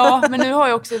lite. Ja, men nu har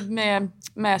jag också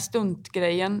med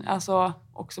stuntgrejen, alltså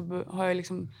också har jag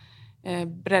liksom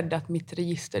breddat mitt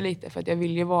register lite för att jag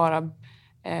vill ju vara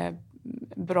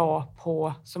bra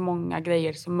på så många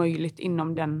grejer som möjligt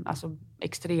inom den, alltså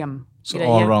extrem så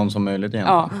grejer. allround som möjligt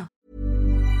egentligen. Ja.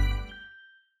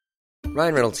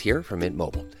 Ryan Reynolds here from Mint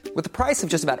Mobile. With the price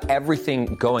of just about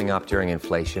everything going up during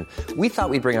inflation, we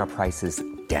thought we'd bring our prices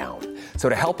down. So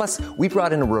to help us, we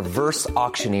brought in a reverse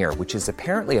auctioneer, which is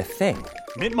apparently a thing.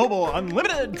 Mint Mobile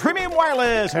Unlimited Premium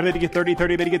Wireless. How to get 30,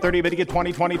 30, bit to get 30, bit to get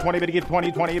 20, 20, 20, bit to get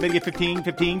 20, 20, bit to get 15,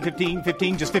 15, 15,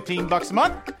 15, just $15 a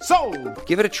month? Sold!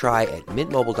 Give it a try at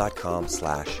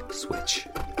mintmobile.com/switch.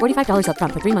 $45 up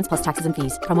front for 3 months plus taxes and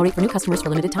fees. Promo rate for new customers for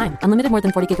limited time. Unlimited more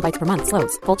than 40 gigabytes per month.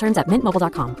 Slows full terms at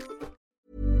mintmobile.com.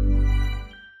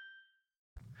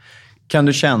 Kan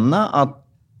du känna att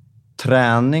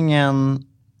träningen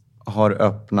har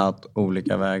öppnat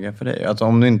olika vägar för dig? Alltså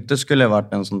om du inte skulle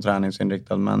varit en sån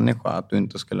träningsinriktad människa, att du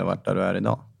inte skulle varit där du är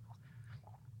idag?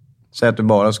 Säg att du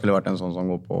bara skulle varit en sån som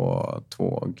går på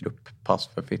 2 grupppass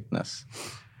för fitness.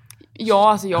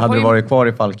 Ja, alltså hade du varit kvar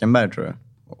i Falkenberg, tror du?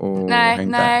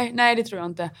 Nej, det tror jag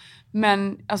inte.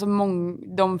 Men alltså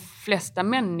de flesta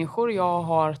människor jag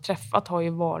har träffat har ju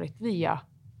varit via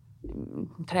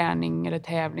träning eller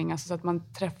tävling. Alltså så att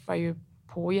man träffar ju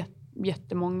på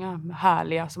jättemånga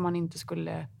härliga som man inte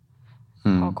skulle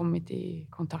ha kommit i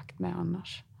kontakt med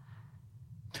annars.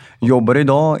 Jobbar du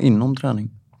idag inom träning?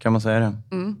 Kan man säga det?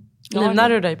 Livnär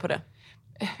du dig på det?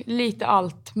 Lite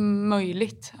allt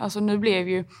möjligt. Alltså nu blev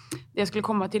ju... Det jag skulle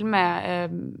komma till med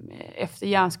efter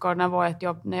hjärnskadorna var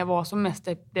att när jag var som mest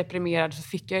deprimerad så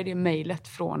fick jag det mejlet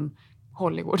från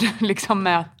Hollywood liksom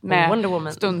med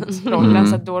stuntrollen.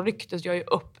 Så att då rycktes jag ju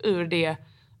upp ur det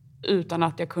utan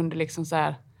att jag kunde liksom så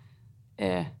här...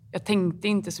 jag tänkte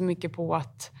inte så mycket på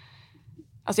att...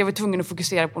 Alltså jag var tvungen att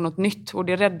fokusera på något nytt och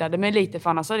det räddade mig lite, för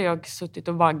annars hade jag suttit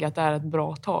och vaggat där ett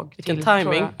bra tag. Vilken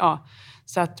timing. Ja.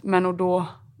 Så att, men och då...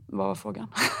 Vad var frågan?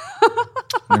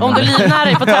 Om du livnär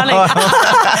dig på träning.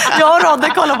 Jag och Rodde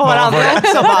kollar på varandra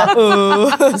också.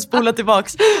 Bara, spola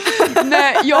tillbaks.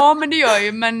 Nej, ja, men det gör jag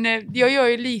ju. Men jag gör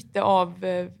ju lite av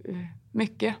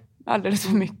mycket. Alldeles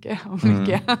för mycket.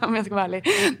 Om jag ska vara ärlig.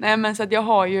 Nej, men så att jag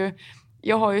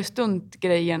har ju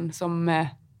stuntgrejen som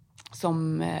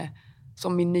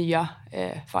min nya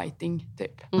fighting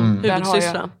typ.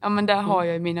 Huvudsyssla. Ja, men där har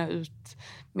jag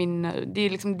det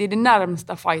är det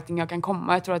närmsta fighting jag kan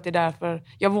komma. Jag tror att det är därför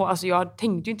jag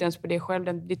tänkte ju inte ens på det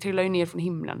själv. Det trillar ju ner från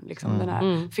himlen liksom, den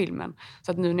här filmen.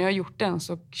 Så att nu när jag har gjort den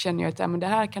så känner jag att men det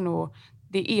här kan nog,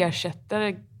 det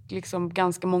ersätter liksom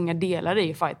ganska många delar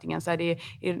i fightingen. Så här, det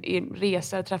är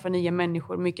resor, träffa nya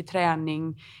människor, mycket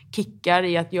träning, kickar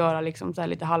i att göra liksom så här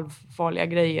lite halvfarliga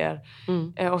grejer.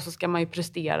 Och så ska man ju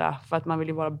prestera för att man vill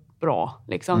ju vara bra.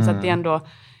 Liksom. Så att det är ändå...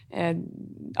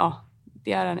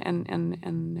 det är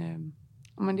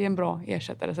men det är en bra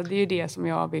ersättare. Så det är ju det som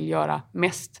jag vill göra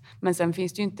mest. Men sen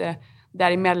finns det ju inte...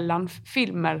 Däremellan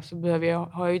filmer så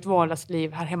har jag ju ett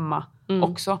vardagsliv här hemma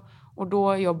också. Och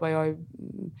då jobbar jag ju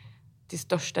till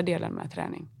största delen med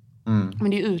träning.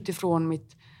 Men det är utifrån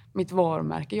mitt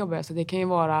varumärke jobbar jag. Så det kan ju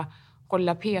vara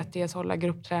hålla PTs, hålla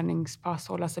gruppträningspass,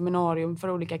 hålla seminarium för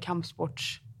olika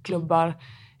kampsportsklubbar.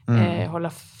 Hålla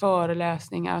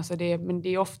föreläsningar. Alltså men det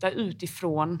är ofta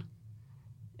utifrån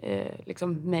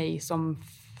liksom mig som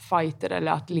fighter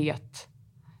eller atlet.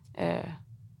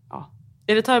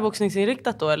 Är det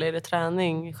thaiboxningsinriktat då eller är det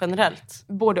träning generellt?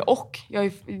 Både och.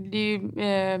 Det är ju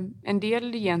en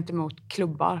del gentemot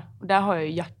klubbar. Och där har jag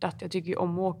ju hjärtat. Jag tycker ju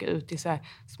om att åka ut i så här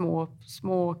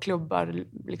små klubbar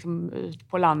liksom ut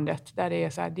på landet. Där det är,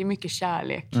 så här, det är mycket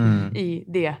kärlek i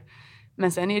det.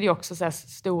 Men sen är det ju också så här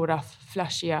stora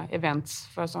flashiga events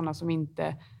för sådana som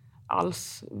inte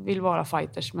alls vill vara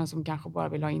fighters. Men som kanske bara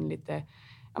vill ha in lite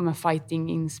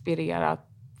fighting-inspirerat.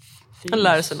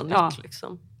 Lära sig något nytt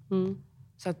liksom.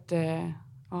 Så att,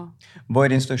 ja. Vad är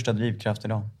din största drivkraft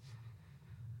idag?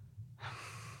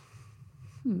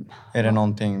 Är det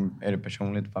någonting, är det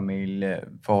personligt, familj,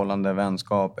 förhållande,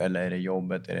 vänskap eller är det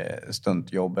jobbet, är det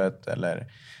stuntjobbet eller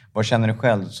vad känner du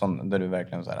själv som där du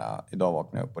verkligen så här, idag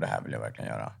vaknar jag upp och det här vill jag verkligen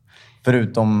göra?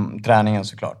 Förutom träningen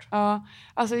såklart. Ja,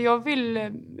 alltså jag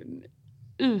vill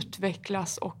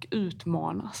utvecklas och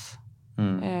utmanas.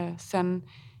 Sen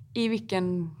i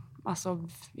vilken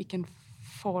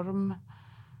form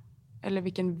eller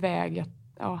vilken väg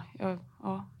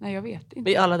jag vet inte.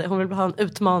 Vi alla det. Hon vill ha en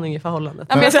utmaning i förhållandet.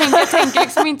 Ja, men jag tänker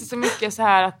liksom inte så mycket så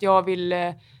här att jag vill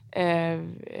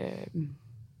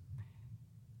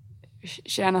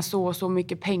tjäna så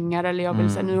mycket pengar eller jag vill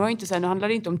så här, nu har jag inte så här, nu handlar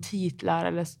det inte om titlar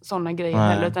eller sådana grejer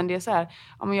heller, utan det är så här,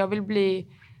 jag vill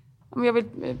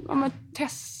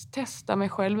testa mig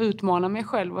själv, utmana mig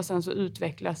själv och sen så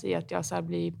utvecklas i att jag så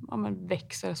här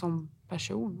växer som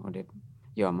person, och det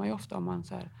gör man ju ofta om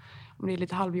det är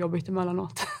lite halvjobbigt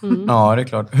emellanåt. Ja, det är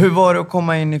klart. Hur var det att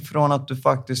komma in ifrån att du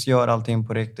faktiskt gör allting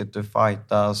på riktigt? Du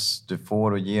fightas, du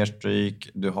får och ger stryk,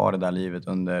 du har det där livet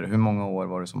under. Hur många år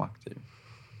var du som aktiv?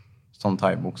 Som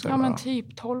thaiboxare? Ja, men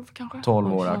typ 12 kanske.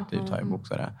 12 år aktiv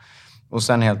thaiboxare. Och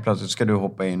sen helt plötsligt ska du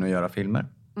hoppa in och göra filmer.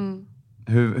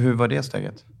 Hur var det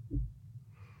steget?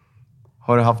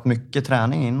 Har du haft mycket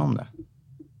träning inom det?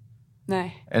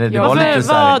 Nej. Eller det var lite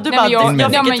så här...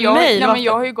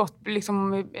 Jag har ju gått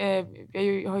liksom...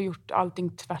 Jag har gjort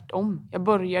allting tvärtom. Jag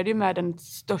började ju med den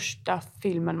största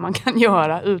filmen man kan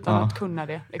göra utan att kunna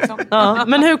det. Liksom. Ja,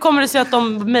 men hur kommer det sig att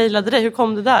de mejlade dig? Hur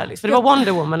kom det där? Liksom? För det var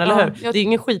Wonder Woman, eller hur? Det är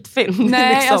ingen skitfilm.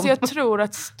 Nej, liksom. alltså jag tror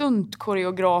att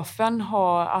stuntkoreografen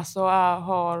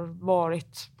har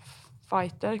varit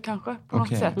fighter kanske på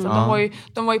något sätt. Så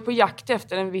de var ju på jakt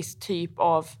efter en viss typ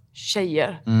av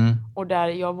tjejer. Och där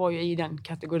jag var ju i den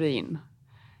kategorin.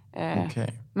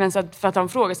 Men så att, för att han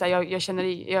frågar så här, jag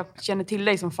känner till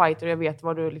dig som fighter och jag vet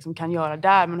vad du liksom kan göra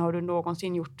där, men har du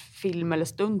någonsin gjort film eller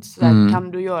stunt så där,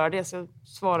 kan du göra det? Så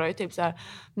svarar jag typ så här,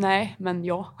 nej, men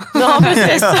ja. Ja,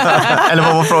 precis. Eller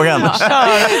vad var frågan?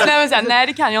 Nej,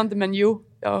 det kan jag inte, men jo.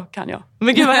 Ja, kan jag.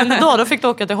 Men gud, vad hände då? Då fick du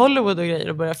åka till Hollywood och grejer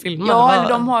och börja filma? Ja,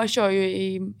 eller kör ju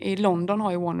i London,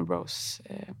 har ju Warner Bros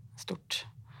stort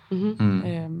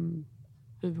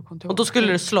huvudkontor. Och då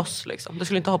skulle du slåss liksom? Du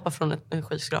skulle inte hoppa från en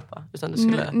skyskrapa? Utan du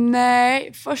skulle...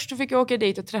 Nej, först så fick jag åka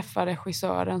dit och träffa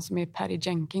regissören som är Patty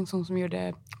Jenkins, som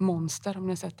gjorde Monster, om ni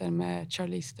har sett den med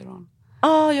Charlize Theron.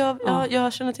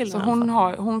 Jag känner till så den.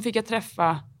 Hon fick jag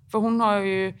träffa, för hon har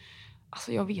ju...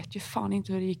 Alltså jag vet ju fan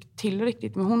inte hur det gick till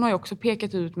riktigt. Men hon har ju också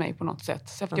pekat ut mig på något sätt.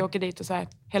 Så efter jag åker dit och så här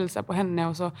hälsar på henne.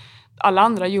 Och så, alla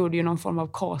andra gjorde ju någon form av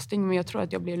casting. Men jag tror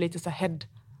att jag blev lite så här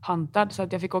headhuntad. Så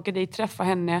att jag fick åka dit, träffa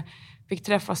henne. Fick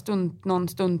träffa någon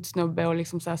stuntsnubbe. Och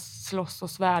liksom så här slåss och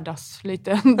svärdas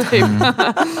lite. Typ.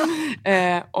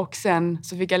 Och sen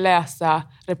så fick jag läsa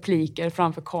repliker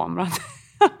framför kameran.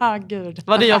 Gud.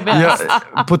 Vad det jobbigt.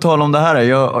 På tal om det här.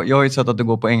 Jag har ju sett att du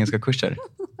går på engelska kurser.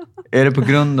 Är det på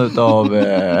grund av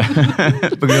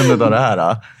det här?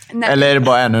 Då? Nej. Eller är det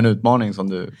bara ännu en utmaning som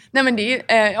du... Nej, men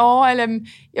det är... eller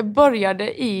jag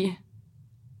började i...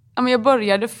 Ja, men jag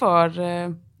började för...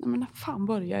 men när fan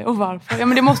började jag och varför? Ja,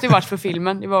 men det måste ju varit för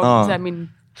filmen. Det var så här, min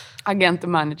agent och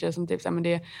manager som typ så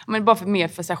här, men bara mer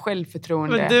för så här,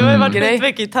 självförtroende. Men du har ju varit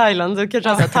skitväck i Thailand. Du kanske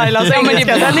har så här, Thailands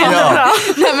engelska. Den är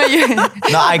inte bra.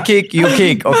 Nej, I kick, you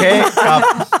kick, okej?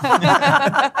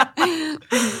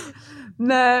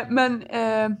 Nej, men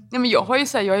jag har ju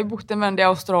så här, jag har ju bott en vända i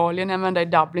Australien, en vända i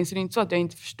Dublin, så det är inte så att jag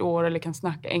inte förstår eller kan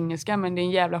snacka engelska, men det är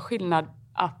en jävla skillnad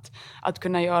att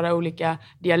kunna göra olika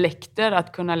dialekter,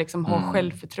 att kunna liksom ha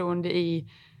självförtroende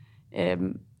i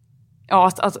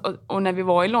och när vi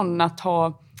var i London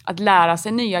att lära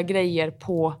sig nya grejer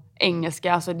på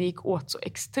engelska, alltså det gick åt så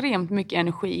extremt mycket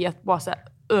energi att bara så här,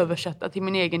 översätta till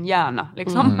min egen hjärna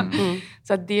liksom.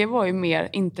 Så att det var ju mer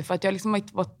inte för att jag liksom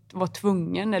inte var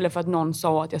tvungen eller för att någon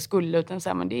sa att jag skulle, utan så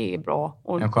här, men det är bra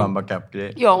och, en skön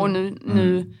backup-grej. Ja, och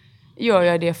nu gör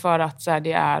jag det för att så här,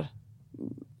 det är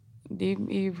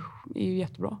ju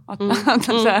jättebra att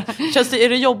så här. Känns det, är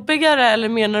det jobbigare eller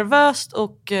mer nervöst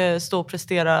att stå och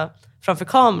prestera framför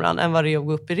kameran än vad det är att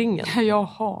gå upp i ringen.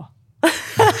 Jaha.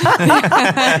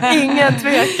 Ingen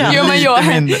tvekan. Jo,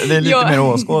 men Det är lite mer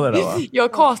åskådare va?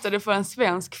 Jag castade för en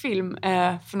svensk film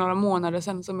för några månader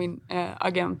sedan som min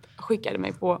agent skickade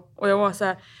mig på. Och jag var så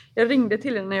här, jag ringde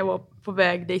till henne när jag var på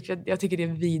väg dit. För jag tycker det är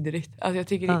vidrigt. Alltså jag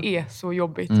tycker det är så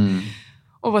jobbigt.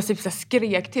 Och var typ så här,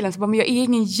 skrek till henne. Så bara, men jag är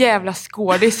ingen jävla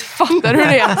skådis. Fattar du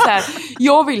det? Så här,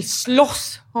 jag vill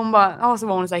slåss. Hon bara, ja, så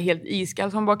var hon så här helt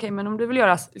iskall. Så hon bara, okej, men om du vill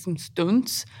göra liksom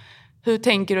stunts. Hur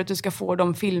tänker du att du ska få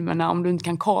de filmerna om du inte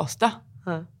kan casta?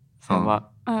 Så hon bara,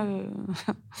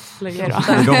 lägger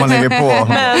då man lägger på.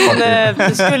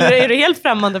 Men är du helt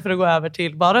främmande för att gå över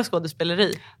till bara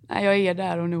skådespeleri? Nej, jag är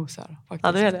där och nosar faktiskt.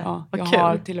 Ja, det är det. Ja, jag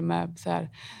har till och med så här,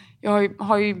 jag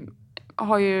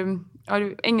har ju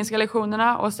engelska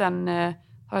lektionerna och sen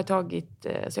har jag tagit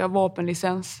så jag har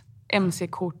vapenlicens,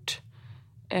 MC-kort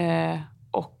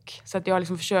och så att jag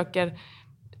liksom försöker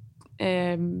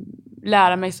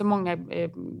lära mig så många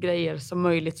grejer som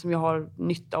möjligt som jag har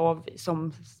nytta av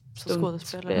som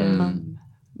skådespelare.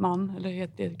 Man, eller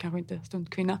heter det kanske inte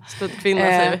stuntkvinna. Stuntkvinna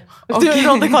säger vi. Du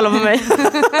har inte kollat på mig.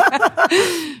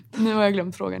 Nu har jag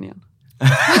glömt frågan igen.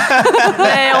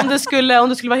 Nej, om du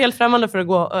skulle vara helt främmande för att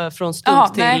gå från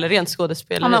stunt till rent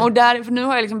skådespelare. Ja, och där, för nu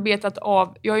har jag liksom betat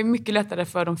av. Jag är mycket lättare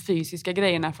för de fysiska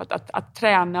grejerna. För att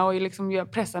träna och liksom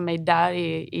pressa mig där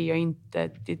är jag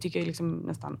inte. Det tycker jag liksom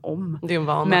nästan om. Det är en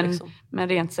vana liksom. Men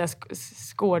rent så här,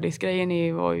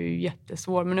 skådisgrejen var ju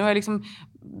jättesvår. Men nu har jag liksom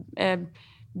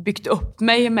byggt upp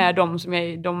mig med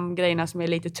de grejerna som är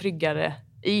lite tryggare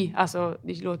i. Alltså,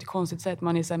 det låter konstigt att säga att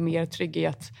man är så här mer trygg i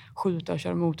att skjuta och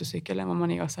köra motorcykel än vad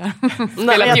man är så här.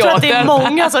 Nej, jag tror att det är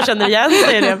många som känner igen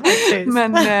sig i det faktiskt.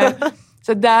 Men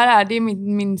så där är det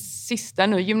min sista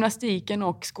nu. Gymnastiken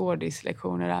och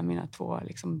skådislektioner är mina två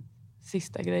liksom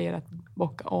sista grejer att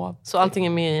bocka av. Så allting är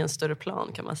med i en större plan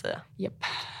kan man säga? Japp.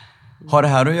 Har det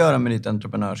här att göra med ditt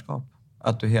entreprenörskap?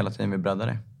 Att du hela tiden vill bredda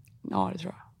dig? Ja, det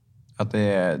tror jag. Att det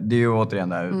är ju återigen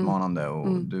det här utmanande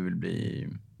och du vill bli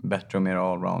bättre och mer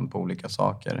allround på olika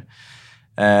saker.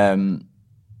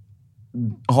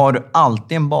 Har du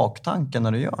alltid en baktanke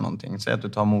när du gör någonting? Säg att du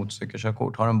tar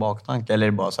motorcykelkörkort. Har du en baktanke? Eller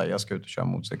är det bara så här, jag ska ut och köra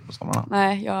motorcykel på sommarna?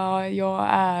 Nej, jag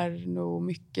är nog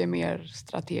mycket mer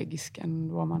strategisk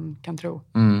än vad man kan tro.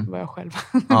 Vad jag själv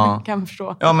kan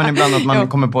förstå. Ja, men ibland att man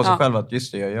kommer på sig själv att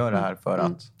just det, jag gör det här för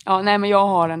att... Ja, nej, men jag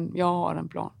har en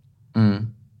plan.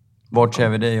 Vart ser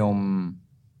vi dig om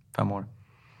 5 år?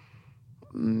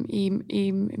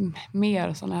 I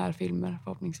mer såna här filmer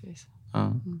förhoppningsvis.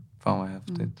 Fan vad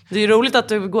häftigt. Det är ju roligt att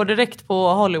du går direkt på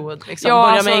Hollywood liksom. Ja,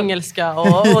 börjar med engelska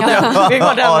och vi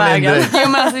går den vägen. Jo,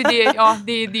 men alltså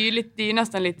det är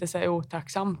nästan lite så här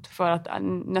otacksamt för att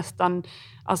nästan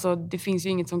alltså det finns ju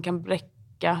inget som kan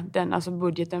bräcka den, alltså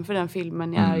budgeten för den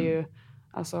filmen är ju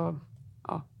alltså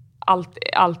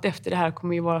allt efter det här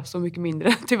kommer ju vara så mycket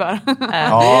mindre, tyvärr.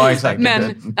 Ja, exakt. Men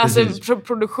alltså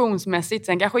produktionsmässigt,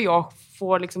 sen kanske jag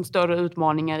får liksom större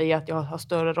utmaningar i att jag har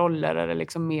större roller eller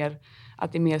liksom mer,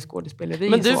 att det är mer skådespeleri.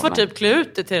 Men du får typ klä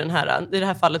ut dig till den här, i det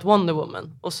här fallet Wonder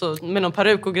Woman. Och så med någon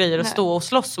peruk och grejer och stå och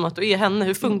slåss som att du är henne.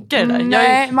 Hur funkar det där?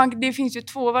 Nej, det finns ju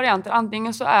 2 varianter.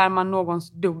 Antingen så är man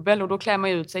någons dubbel och då klär man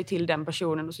ut sig till den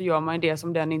personen och så gör man det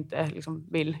som den inte liksom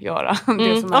vill göra.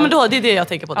 Men då, det är det jag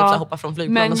tänker på, typ så hoppa från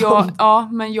flygplan och sånt.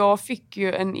 Men jag fick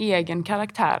ju en egen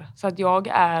karaktär. Så att jag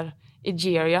är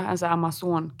Egeria, en sån här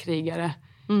Amazon-krigare.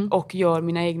 Och gör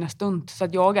mina egna stunt. Så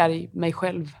att jag är mig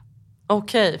själv.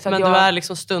 Okej, men du är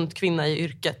liksom stuntkvinna i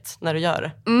yrket när du gör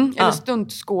det? Eller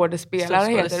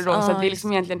stuntskådespelare heter det då. Så det är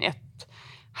liksom egentligen ett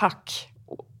hack.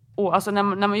 Och alltså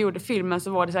när man gjorde filmen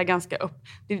så var det så här ganska upp.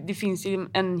 Det finns ju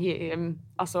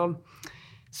alltså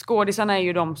skådisarna är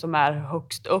ju de som är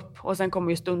högst upp. Och sen kommer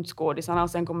ju stuntskådisarna och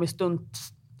sen kommer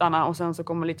stuntarna och sen så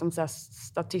kommer liksom så här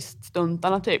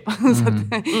statiststuntarna typ. Så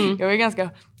att jag är ganska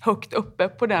högt uppe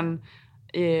på den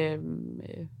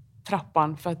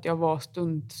trappan för att jag var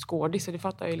stuntskådis, så det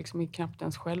fattar jag liksom knappt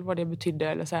ens själv vad det betydde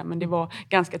eller så här, men det var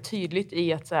ganska tydligt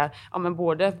i att så här, ja men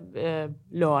både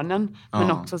lönen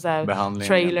men också så här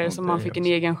trailer som man fick en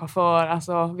egen chaufför,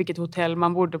 alltså vilket hotell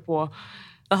man bodde på.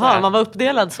 Jaha, man var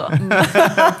uppdelad så.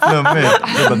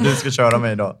 Flummigt. Du ska köra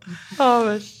mig idag.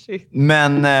 Shit.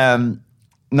 Men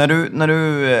när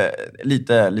du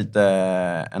lite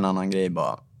en annan grej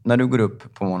bara. När du går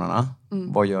upp på morgnarna,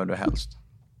 vad gör du helst?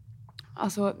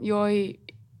 Alltså, jag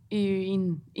är ju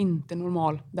inte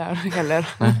normal där heller.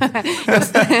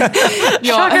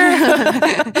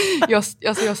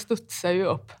 jag studsar ju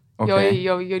upp. Okay.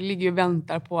 Jag ligger och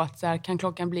väntar på att så här, kan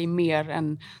klockan bli mer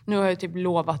än... Nu har jag typ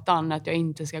lovat Dan att jag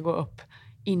inte ska gå upp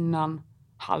innan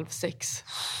 5:30.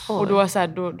 Och då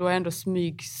är jag ändå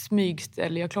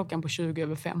smygställer jag klockan på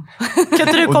 5:20. Kan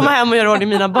inte du komma hem och göra ordning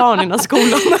mina barn innan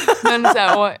skolan? Men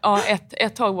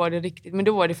ett tag var det riktigt. Men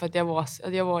då var det för att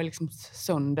jag var liksom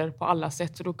sönder på alla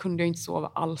sätt. Så då kunde jag inte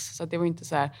sova alls. Så att det var inte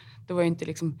så här, det var inte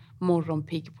liksom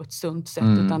morgonpigg på ett sunt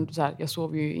sätt. Utan så här, jag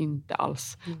sov ju inte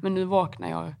alls. Men nu vaknar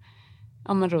jag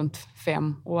runt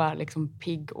 5 och är liksom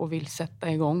pigg och vill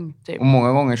sätta igång. Typ. Och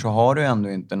många gånger så har du ändå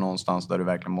inte någonstans där du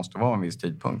verkligen måste vara en viss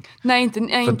tidpunkt. Nej,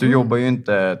 för att du jobbar ju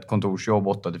inte ett kontorsjobb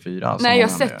 8-4. Nej, jag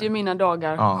sätter ju mina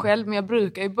dagar själv. Men jag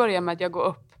brukar ju börja med att jag går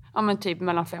upp typ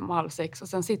mellan 5 och halv 6. Och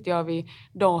sen sitter jag vid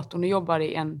datorn och jobbar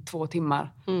i 1-2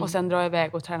 timmar. Och sen drar jag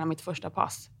iväg och tränar mitt första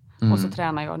pass. Och så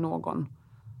tränar jag någon.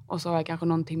 Och så har jag kanske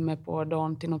någon timme på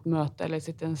dagen till något möte. Eller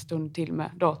sitter en stund till med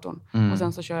datorn. Och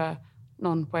sen så kör jag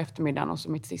någon på eftermiddagen och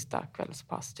så mitt sista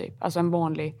kvällspass typ. Alltså en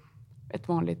vanlig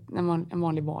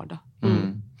vardag.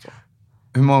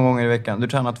 Hur många gånger i veckan? Du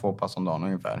tränar 2 pass om dagen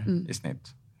ungefär i snitt.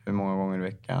 Hur många gånger i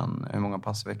veckan? Hur många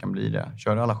pass i veckan blir det?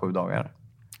 Kör du alla 7 dagar?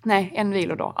 Nej, en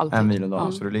vilodag alltid. En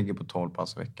vilodag, så du ligger på 12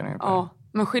 pass i veckan ungefär. Ja,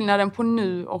 men skillnaden på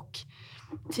nu och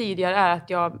tidigare är att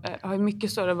jag har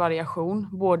mycket större variation.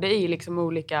 Både i liksom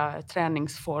olika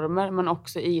träningsformer men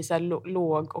också i så här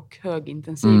låg- och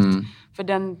högintensivt. För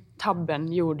den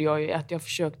tabben gjorde jag ju att jag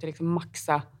försökte liksom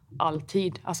maxa all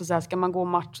tid. Alltså så här, ska man gå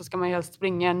match så ska man helst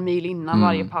springa 1 mil innan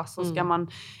varje pass. Och ska man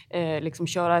liksom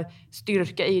köra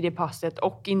styrka i det passet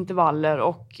och intervaller.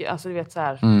 Och alltså du vet så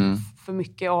här, för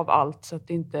mycket av allt så att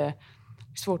det inte är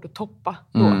svårt att toppa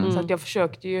då. Så att jag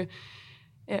försökte ju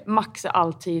maxa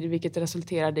alltid, vilket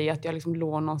resulterade i att jag liksom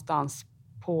låg någonstans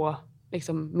på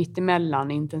liksom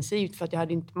mittemellan intensivt, för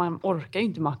att man orkar ju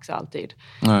inte maxa alltid.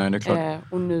 Nej, det är klart.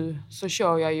 Och nu så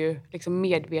kör jag ju liksom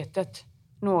medvetet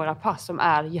några pass som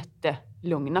är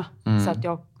jättelugna. Så att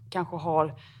jag kanske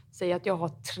säg att jag har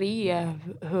 3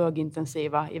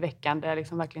 högintensiva i veckan där jag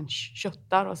liksom verkligen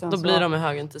köttar. Och sen då blir de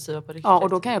högintensiva på riktigt. Ja, och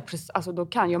då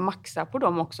kan jag maxa på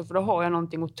dem också, för då har jag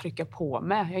någonting att trycka på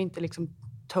med. Jag är inte liksom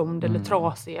tömd eller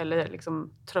trasig eller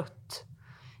liksom trött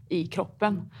i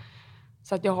kroppen.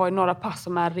 Så att jag har några pass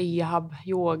som är rehab,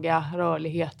 yoga,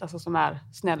 rörlighet, alltså som är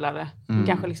snällare.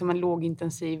 Kanske liksom en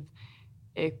lågintensiv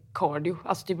cardio,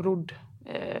 alltså typ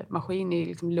roddmaskin i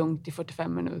liksom lugnt i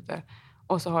 45 minuter.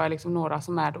 Och så har jag liksom några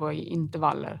som är då i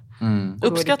intervaller.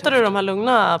 Uppskattar du de här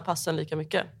lugna passen lika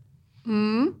mycket?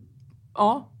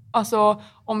 Ja, alltså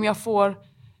om jag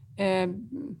får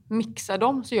mixa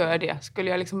dem så gör jag det. Skulle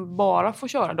jag liksom bara få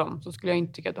köra dem så skulle jag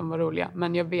inte tycka att de var roliga.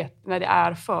 Men jag vet när det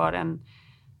är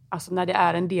när det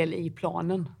är en del i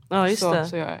planen. Ja, just det.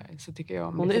 Så tycker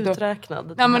jag. Hon är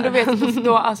uträknad. Ja, men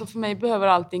då alltså för mig behöver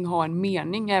allting ha en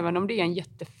mening. Även om det är en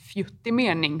jättefjuttig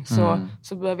mening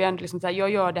så behöver jag ändå liksom säga,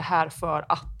 jag gör det här för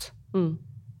att.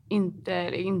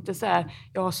 Inte så här,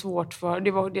 jag har svårt för,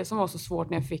 det var det som var så svårt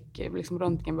när jag fick liksom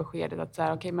röntgenbeskedet att så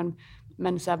här, okej,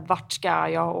 men så här, vart ska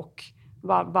jag och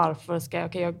varför ska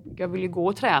jag, jag vill ju gå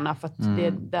och träna för att det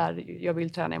är där jag vill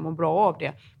träna, jag mår bra av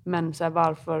det. Men så här,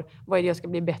 vad är det jag ska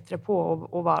bli bättre på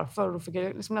och varför? Och då fick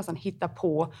jag liksom nästan hitta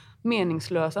på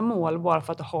meningslösa mål bara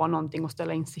för att ha någonting att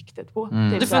ställa in siktet på.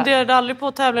 Du funderade aldrig på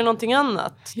att tävla i någonting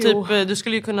annat? Jo. Typ, du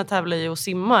skulle ju kunna tävla i att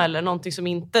simma eller någonting som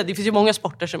inte... Det finns ju många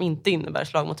sporter som inte innebär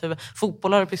slag mot huvud.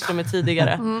 Fotboll har du pysslat med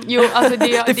tidigare. Jo, alltså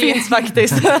det finns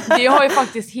faktiskt. Det har ju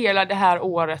faktiskt hela det här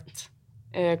året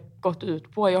gått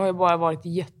ut på. Jag har ju bara varit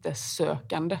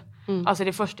jättesökande. Alltså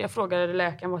det första jag frågade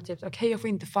läkaren var typ, okej, jag får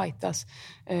inte fightas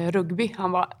rugby.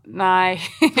 Han bara, nej.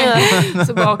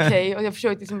 Så bara okej. Och jag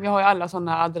försökte liksom, jag har ju alla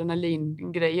sådana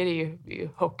adrenalingrejer är ju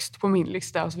högst på min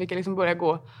lista. Och så fick jag liksom börja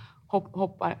gå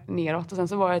hoppa neråt. Och sen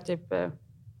så var jag typ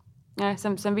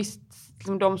sen visst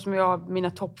liksom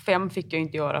mina topp 5 fick jag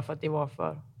inte göra för att det var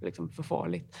för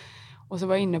farligt. Och så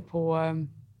var jag inne på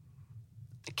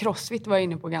Crossfit var jag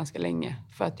inne på ganska länge.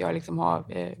 För att jag liksom har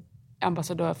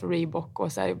ambassadör för Reebok.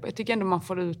 Och så här, jag tycker ändå man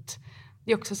får ut...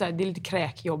 Det är också så här, det är lite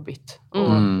kräkjobbigt.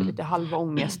 Och lite halva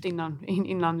ångest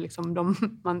innan liksom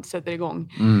man sätter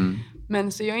igång.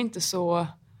 Men så jag är inte så...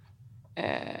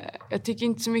 jag tycker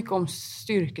inte så mycket om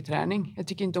styrketräning. Jag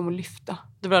tycker inte om att lyfta.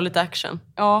 Det var lite action.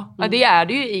 Ja, det är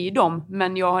det ju i dem.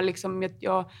 Men jag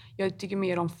tycker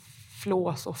mer om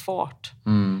flås och fart.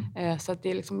 Så att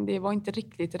det var inte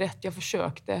riktigt rätt. Jag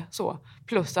försökte så.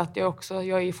 Plus att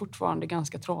jag är fortfarande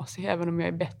ganska trasig även om jag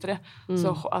är bättre.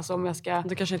 Så alltså om jag ska...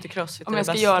 Det kanske inte crossfit om jag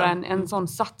ska göra en sån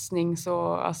satsning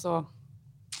så alltså...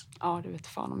 Ja, du vet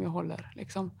fan om jag håller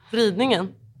liksom.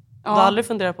 Ridningen? Du har aldrig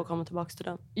funderat på att komma tillbaka till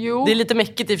den? Jo. Det är lite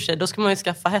mäckigt i och för sig. Då ska man ju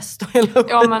skaffa häst och hela skiten.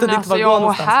 Ja, men inte alltså, bara gå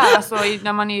någonstans. här, alltså,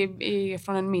 när man är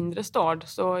från en mindre stad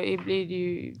så blir det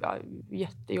ju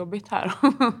jättejobbigt här.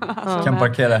 Alltså, kan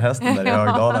parkera hästen där i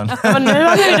Högdalen. Ja, men nu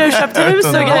har du köpt hus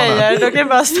och grejer. Då kan du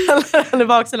bara ställa den i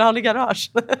bak eller ha den i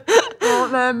garage. Ja,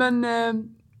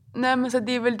 nej, men så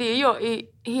det är väl det jag i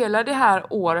hela det här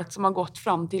året som har gått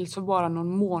fram till för bara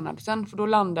någon månad sedan. För då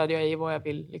landade jag i vad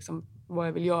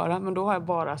jag vill göra. Men då har jag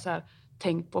bara så här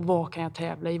tänkt på vad kan jag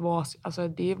tävla i. Alltså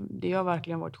det har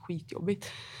verkligen varit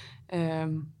skitjobbigt.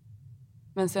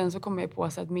 Men sen så kom jag på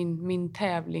så att min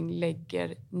tävling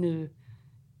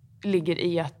ligger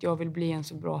i att jag vill bli en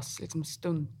så bra liksom,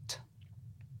 stunt.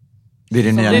 Det är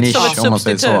din nya nisch om man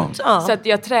säger så. Ja. Så att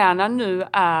jag tränar nu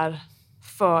är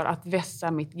för att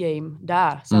vässa mitt game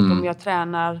där. Så att om jag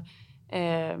tränar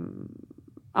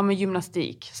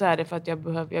gymnastik så är det för att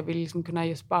jag vill liksom kunna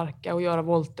ju sparka och göra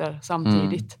volter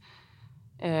samtidigt.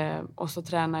 Och så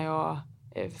tränar jag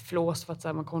flås för att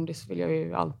säga, kondis vill jag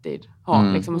ju alltid ha.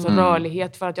 Liksom, och så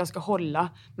rörlighet för att jag ska hålla,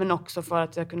 men också för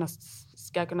att jag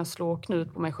ska kunna slå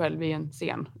knut på mig själv i en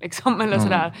scen. Liksom, eller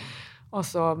sådär. Och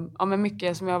så, men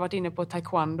mycket som jag har varit inne på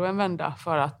taekwondo en vända,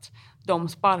 för att de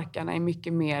sparkarna är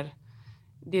mycket mer,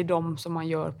 det är de som man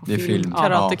gör på film.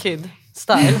 Karate Kid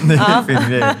style. Det är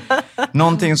filmgrej.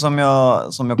 Någonting som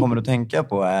jag kommer att tänka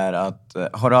på är att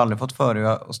har du aldrig fått för dig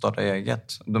att starta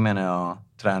eget? Då menar jag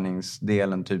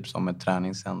träningsdelen, typ som ett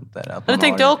träningscenter. Att det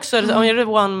tänkte jag också, om jag gjorde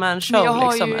one man show. Men jag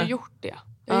har liksom. ju gjort det.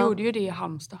 Jag gjorde ju det i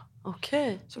Halmstad.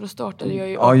 Okej. Så då startade jag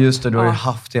ju... Ja, just det. Du har ju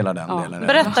haft hela den delen.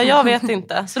 Berätta, jag vet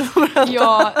inte. Så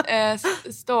jag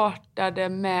startade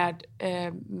med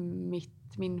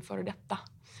min före detta.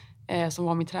 Som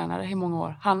var min tränare i många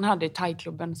år. Han hade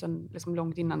thaiklubben sen, liksom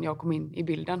långt innan jag kom in i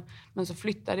bilden. Men så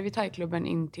flyttade vi thaiklubben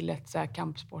in till ett så här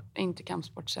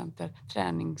kampsportcenter,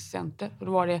 träningscenter. Och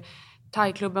då var det,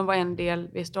 thaiklubben var en del.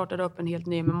 Vi startade upp en helt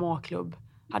ny MMA-klubb.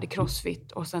 Hade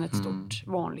crossfit och sen ett stort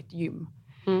vanligt gym.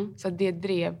 Så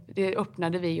det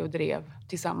öppnade vi och drev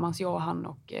tillsammans, jag och han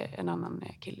och en annan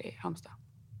kille i Halmstad.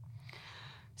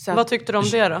 Så vad tyckte du om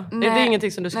det då? Nej, är det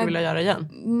ingenting som du skulle vilja göra igen?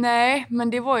 Nej, men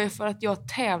det var ju för att jag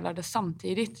tävlade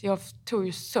samtidigt. Jag tog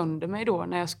ju sönder mig då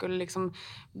när jag skulle liksom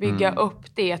bygga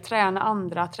upp det. Träna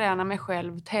andra, träna mig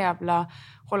själv, tävla,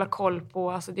 hålla koll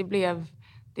på. Alltså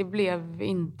det blev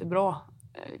inte bra.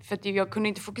 För att jag kunde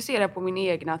inte fokusera på min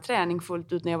egna träning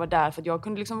fullt ut när jag var där. För att jag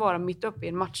kunde liksom vara mitt uppe i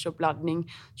en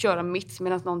matchuppladdning, köra mitt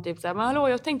medan någon typ såhär, men hallå,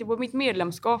 jag tänkte på mitt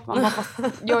medlemskap. Man bara, fast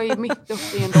jag är mitt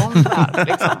uppe i en rond här.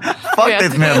 Liksom. Fuck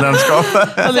ditt medlemskap!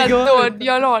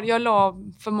 Jag la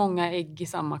för många ägg i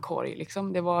samma korg.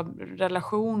 Liksom. Det var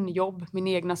relation, jobb, min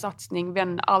egna satsning,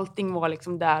 vänner. Allting var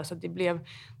liksom där. Så att det blev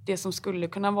det som skulle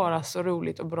kunna vara så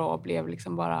roligt och bra blev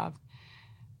liksom bara...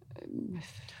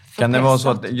 Kan det vara så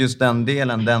att just den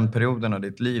perioden av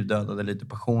ditt liv dödade lite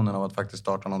passionen av att faktiskt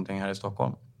starta någonting här i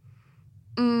Stockholm?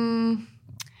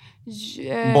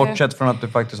 Bortsett från att du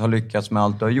faktiskt har lyckats med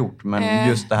allt du har gjort. Men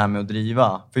just det här med att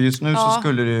driva. För just nu så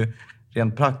skulle du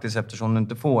rent praktiskt, eftersom du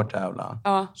inte får tävla.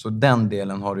 Så den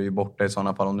delen har du ju borta i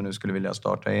sådana fall om du nu skulle vilja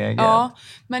starta eget. Ja,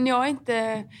 men jag är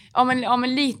inte... Ja,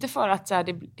 men lite för att så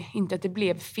här, inte att det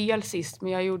blev fel sist.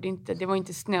 Men jag gjorde inte... Det var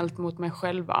inte snällt mot mig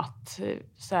själv att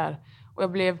så här... Och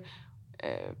jag blev...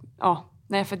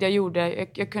 för att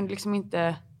jag kunde liksom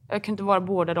inte... Jag kunde inte vara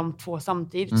båda de två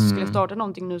samtidigt. Så skulle jag starta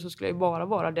någonting nu så skulle jag bara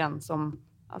vara den som...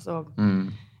 Alltså,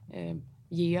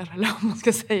 ger, eller vad man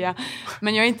ska säga.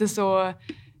 Men jag är inte så...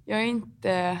 Jag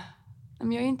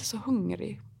är inte så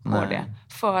hungrig på det.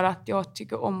 För att jag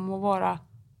tycker om att vara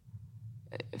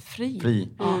fri.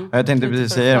 Jag tänkte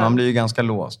precis säga det, man blir ju ganska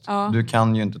låst. Du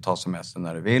kan ju inte ta semester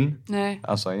när du vill. Nej.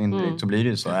 Alltså indirekt så blir det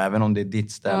ju så. Även om det är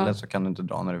ditt ställe så kan du inte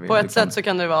dra när du vill. På ett sätt så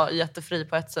kan du vara jättefri,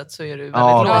 på ett sätt så är du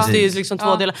väldigt låst. Det är ju liksom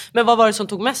två delar. Men vad var det som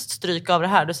tog mest stryk av det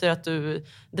här? Du säger att du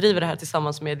driver det här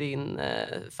tillsammans med din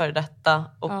före detta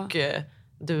och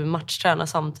du matchtränar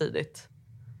samtidigt.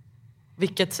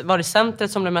 Vilket, var det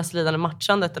centret som blev mest lidande,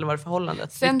 matchandet, eller var det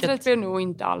förhållandet? Centret blir nog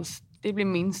inte alls, det blir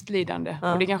minst lidande.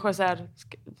 Och det kanske är så här,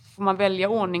 får man välja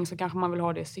ordning så kanske man vill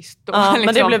ha det sist då. Liksom.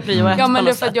 Men det blev prio ett. Ja, men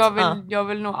det är för att jag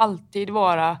vill nog alltid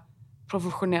vara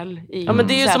professionell i... Ja, men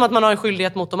det är ju som att man har en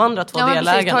skyldighet mot de andra två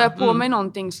delägarna. Precis, tar jag på mig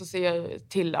någonting så ser jag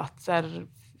till att så här,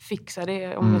 fixa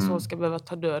det om jag så ska behöva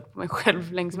ta död på mig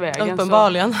själv längs vägen.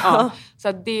 Uppenbarligen. Så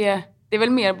att det är väl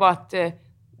mer bara att...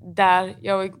 Där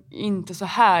jag är inte så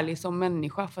härlig som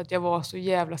människa för att jag var så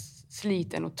jävla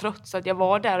sliten och trött. Så att jag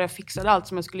var där och jag fixade allt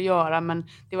som jag skulle göra. Men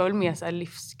det var väl mer så här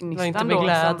livsgnistan. Det var inte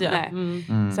med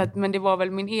glädje. Så att, men det var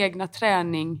väl min egna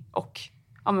träning och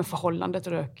men förhållandet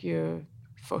rök ju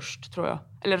först, tror jag.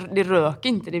 Eller det rök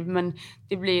inte, men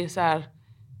det blir så här...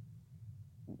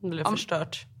 Det blev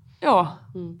förstört. Ja,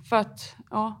 för att...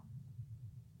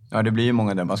 Ja, det blir ju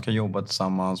många där. Man ska jobba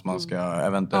tillsammans, man ska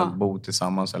eventuellt bo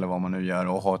tillsammans eller vad man nu gör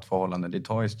och ha ett förhållande. Det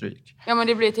tar ju stryk. Ja, men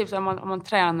det blir typ så här, om man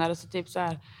tränar så typ så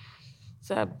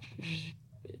här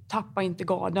tappa inte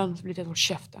garden så blir det hårt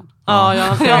käften. Ja, jag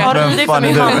har ridit för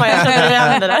min mamma. Jag känner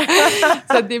igen det där.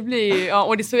 Så det blir,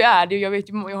 och så är det.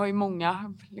 Jag har ju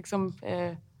många liksom,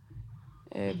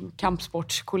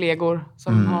 kampsportskollegor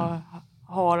som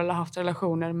har eller haft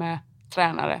relationer med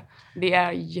tränare. Det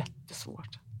är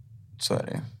jättesvårt. Så är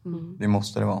det. Det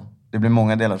måste det vara. Det blir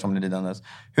många delar som blir lidandes.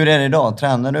 Hur är det idag?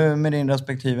 Tränar du med din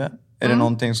respektive? Är det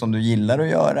någonting som du gillar att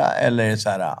göra? Eller är det så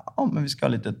här, men vi ska ha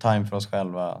lite time för oss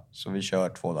själva så vi kör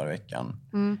 2 dagar i veckan?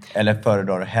 Eller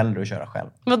föredrar du hellre att köra själv?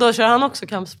 Men då kör han också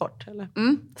kampsport? Eller?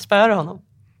 Spöar du honom?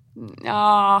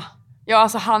 Ja,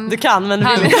 alltså han... Du kan, men du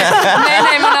vill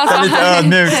nej, men alltså... Jag är lite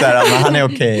ödmjuk så här, men han är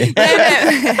okej.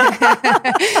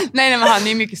 Nej, men han är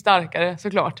ju mycket starkare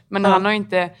såklart. Men han har ju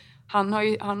inte... Han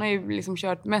har ju liksom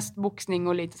kört mest boxning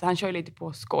och lite, så han kör ju lite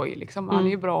på skoj liksom. Han är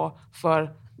ju bra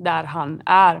för där han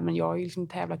är, men jag har ju liksom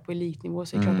tävlat på elitnivå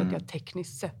så det är klart att jag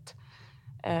tekniskt sett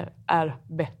är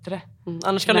bättre.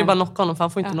 Annars kan du ju bara knocka honom för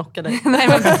han får inte knocka dig. Nej,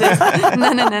 men precis.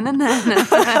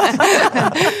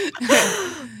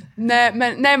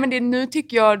 Nej, men det, nu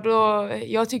tycker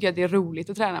jag tycker att det är roligt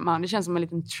att träna med honom. Det känns som en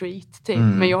liten treat typ.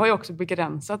 Men jag har ju också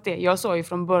begränsat det. Jag sa ju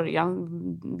från början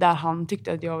där han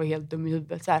tyckte att jag var helt dum i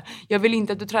huvudet så här, jag vill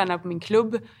inte att du tränar på min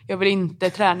klubb. Jag vill inte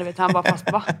träna, vet han bara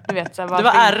fast va? Du vet så här, du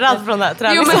var ärrad från det här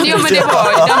träningen.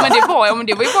 Men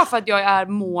det var ju bara för att jag är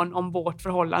mån om vårt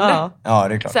förhållande. Ja,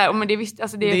 det är klart. Så här, men det visst,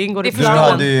 alltså det ingår i du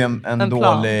hade ju en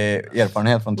dålig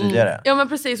erfarenhet från tidigare. Ja, men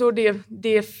precis, och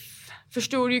det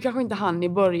förstod ju kanske inte han i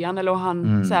början eller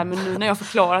han så här, men nu när jag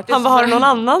förklarat det han har någon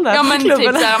annan där. Ja, men typ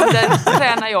så här, där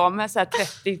tränar jag med så här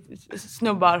 30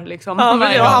 snubbar liksom. Ja,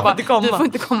 men jag får inte komma. Du får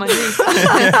inte komma dit.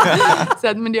 Så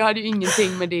att, men det hade ju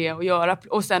ingenting med det att göra.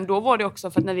 Och sen då var det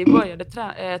också för att när vi började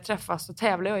träffas så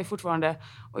tävlar jag ju fortfarande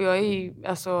och jag är ju,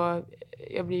 alltså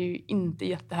jag blir ju inte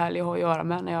jättehärlig att ha att göra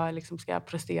med när jag liksom ska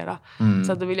prestera.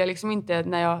 Så att då vill jag liksom inte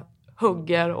när jag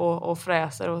hugger och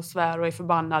fräser och svär och är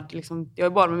förbannad. Liksom, jag är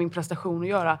bara med min prestation att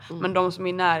göra. Men de som är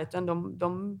i närheten,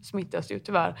 de smittas ju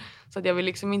tyvärr. Så att jag vill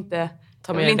liksom inte...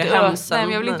 jag vill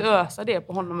inte ösa det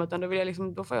på honom. Utan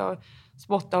då får jag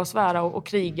spotta och svära och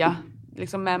kriga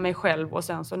liksom med mig själv. Och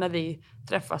sen så när vi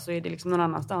träffas så är det liksom någon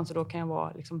annanstans. Och då kan jag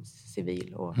vara liksom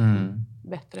civil och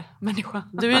bättre människa.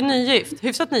 Du är nygift,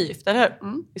 hyfsat nygift, eller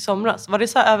hur? I somras. Var det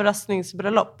så här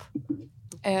överraskningsbröllop?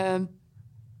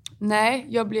 Nej,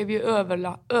 jag blev ju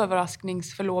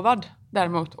överraskningsförlovad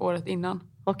däremot året innan.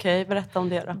 Okej, berätta om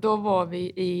det då. Då var vi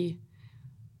i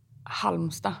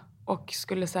Halmstad och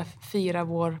skulle så här, fira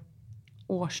vår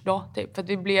årsdag. Typ. För att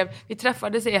vi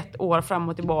träffades i 1 år fram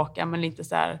och tillbaka men lite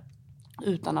så här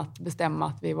utan att bestämma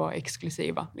att vi var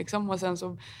exklusiva. Liksom. Och sen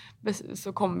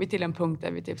så kom vi till en punkt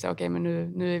där vi typ sa okej, men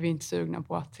nu är vi inte sugna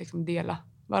på att liksom, dela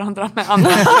varandra med andra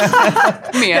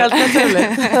mer. Helt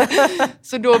naturligt.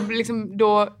 Så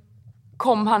då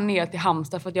kom han ner till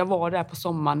Halmstad för att jag var där på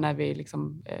sommaren när vi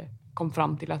liksom, kom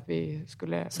fram till att vi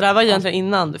skulle... Så det här var egentligen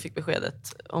innan du fick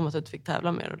beskedet om att du fick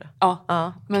tävla mer? Och det.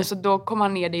 Ja. Men så då kom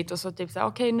han ner dit och så typ så här,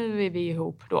 okej, nu är vi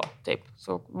ihop då. Typ.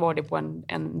 Så var det på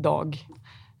en dag,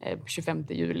 25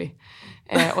 juli.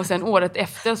 Och sen året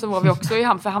efter så var vi också i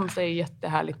Halmstad. För Halmstad är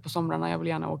jättehärligt på somrarna. Jag vill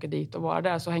gärna åka dit och vara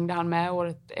där. Så hängde han med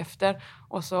året efter.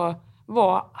 Och så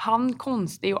var han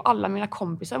konstig och alla mina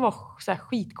kompisar var så här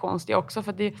skitkonstiga också.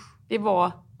 För att det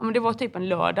var typ en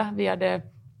lördag. Vi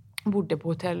bodde på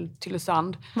hotell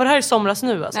Tylösand. Var det här i somras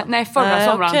nu alltså? Nej, förra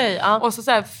sommaren. Okay, ja. Och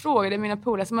så frågade mina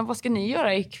polare, men vad ska ni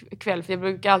göra ikväll? För jag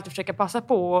brukar alltid försöka passa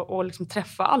på och liksom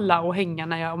träffa alla och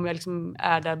hänga om jag liksom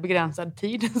är där begränsad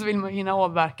tid. Så vill man hinna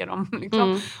avverka dem.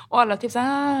 Liksom. Och alla typ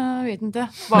jag vet inte.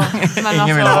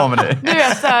 Ingen vill ha med dig. Du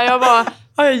vet såhär, jag bara...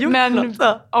 Har jag gjort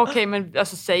något? Okej, men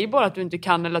alltså, säg bara att du inte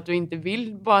kan eller att du inte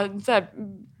vill. Bara såhär...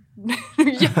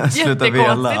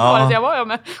 jättekonstigt var det. Jag bara,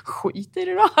 men skit i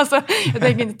det då. Alltså, jag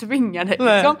tänker inte tvinga dig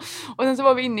liksom. Och sen så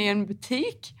var vi inne i en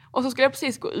butik och så skulle jag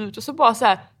precis gå ut och så bara så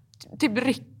här typ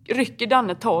rycker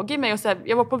Danne tag i mig och så här,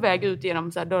 jag var på väg ut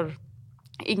genom så här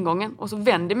dörringången och så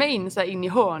vände mig in så här, in i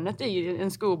hörnet i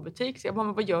en skobutik. Så jag bara,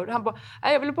 men vad gör du? Han bara,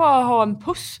 jag ville bara ha en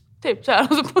puss. Typ så här,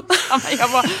 och så pussade han mig.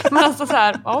 Jag bara, men alltså så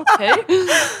här, okej.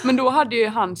 Men då hade ju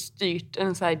han styrt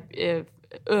en så här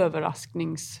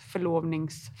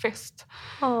överraskningsförlovningsfest.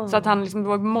 Så att han liksom, det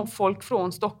var folk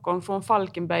från Stockholm, från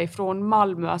Falkenberg, från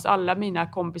Malmö, alltså alla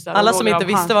mina kompisar. Alla som inte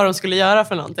visste vad de skulle göra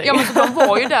för någonting. Ja, men så de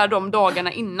var ju där de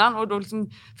dagarna innan och då liksom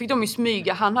fick de ju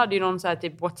smyga. Han hade ju någon så här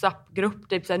typ WhatsApp-grupp,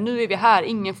 typ så här, nu är vi här,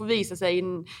 ingen får visa sig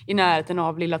i närheten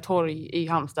av Lilla Torg i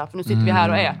Halmstad, för nu sitter vi här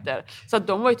och äter. Så att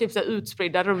de var ju typ så här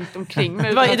utspridda runt omkring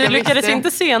mig. Du lyckades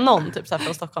inte se någon typ så här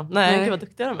från Stockholm? Nej. Gud vad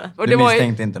duktiga de är. Och du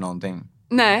misstänkte inte någonting?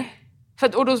 Nej.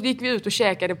 Och då gick vi ut och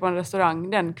käkade på en restaurang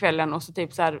den kvällen och så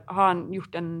typ så här, har han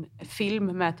gjort en film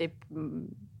med typ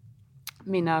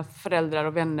mina föräldrar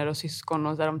och vänner och syskon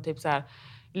och där de typ så här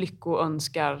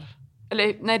lyckoönskar,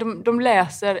 eller nej, de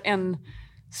läser en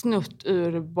snutt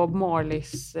ur Bob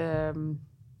Marleys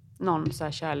någon så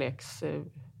här kärlekssång.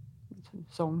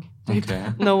 Okay.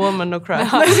 No woman, no cry.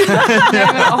 Nej,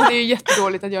 men, det är ju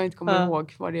jättedåligt att jag inte kommer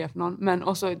ihåg vad det är för någon. Men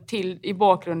och så i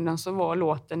bakgrunden så var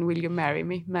låten Will You Marry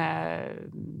Me med...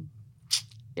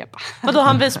 Vadå,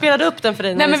 han spelade upp den för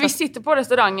dig? Nej, men vi sitter på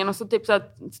restaurangen och så typ så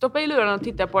att stoppa i luren och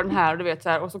titta på den här och du vet så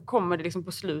här, och så kommer det liksom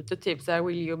på slutet typ så här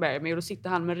Will You Marry Me och då sitter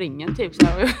han med ringen typ så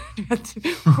här och du vet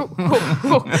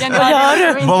chocken.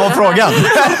 Vad var frågan?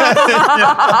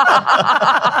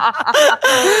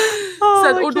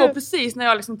 Så, och då precis när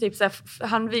jag liksom typ så här,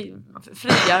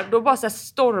 friar, då bara så här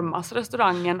stormas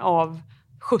restaurangen av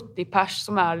 70 pers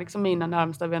som är liksom mina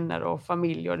närmsta vänner och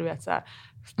familj och du vet så här.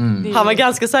 Han var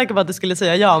ganska säker på att du skulle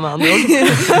säga ja med andra ord.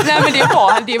 Nej, men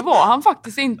det var han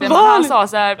faktiskt inte. Men han sa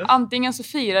så här, antingen så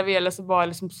firar vi eller så bara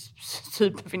liksom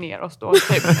super vi ner oss då. Typ.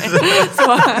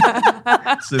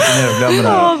 Super ner och glömmer det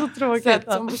här. Så tråkigt.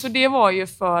 Så det var ju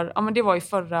det var ju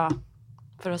förra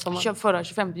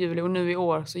 25 juli och nu i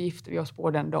år så gifte vi oss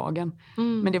på den dagen.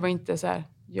 Men det var inte så här,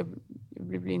 jag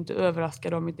blev inte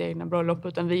överraskad av mitt egna bröllop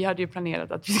utan vi hade ju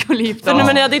planerat att vi skulle gifta oss.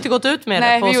 Men ni hade inte gått ut med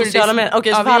det på sociala medier?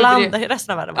 Okej, så för alla andra,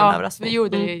 resten av världen var en överraskning? Vi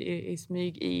gjorde det i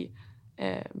smyg i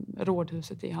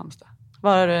rådhuset i Halmstad.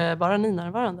 Var det bara ni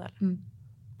närvarande?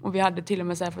 Och vi hade till och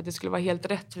med så här, för att det skulle vara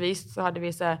helt rättvist så hade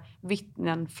vi så här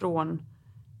vittnen från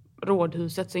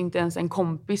rådhuset, så inte ens en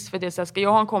kompis. För det är så här, ska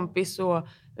jag ha en kompis så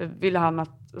vill han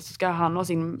att så ska han ha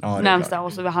sin närmsta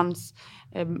och så var hans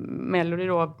Melody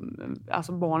då,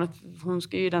 alltså barnet, hon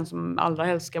ska ju den som allra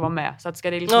helst ska vara med, så att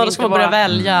ska det liksom då ska man börja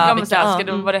välja. Ja, men så här, ska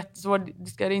det vara rätt, så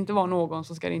ska det inte vara någon,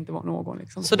 så ska det inte vara någon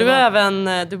liksom. Så du är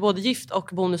du är både gift och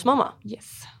bonusmamma?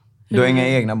 Yes. Du har inga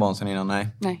egna barn sen innan? Nej.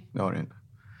 Det har du inte.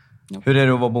 No. Hur är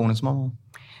det att vara bonusmamma?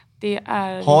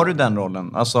 Har du den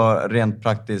rollen? Alltså rent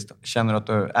praktiskt, känner du att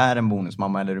du är en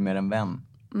bonusmamma eller är du mer en vän?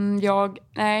 Jag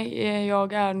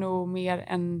är nog mer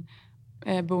en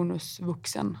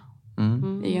bonusvuxen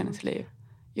i hennes liv.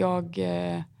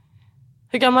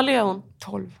 Hur gammal är hon?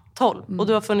 12. Och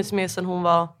du har funnits med sedan hon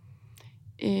var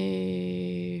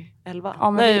 11?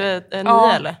 Ja, 9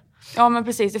 eller? Ja, men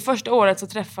precis. Det första året så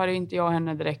träffade inte jag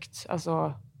henne direkt.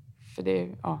 Alltså, för det,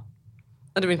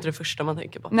 Det var inte det första man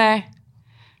tänker på. Nej.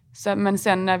 Så, men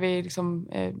sen när vi liksom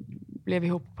blev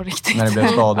ihop på riktigt. När det blev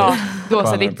stadigt. Då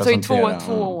så i två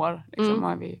år liksom,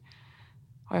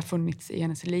 har jag funnits i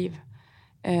hennes liv.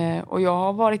 Och jag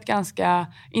har varit ganska,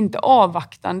 inte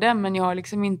avvaktande, men jag har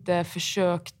liksom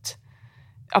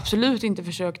absolut inte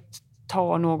försökt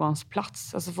ta någons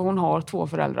plats. Alltså, för hon har 2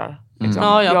 föräldrar.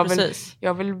 Liksom.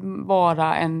 Jag vill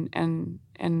vara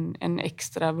en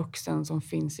extra vuxen som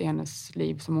finns i hennes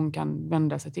liv som hon kan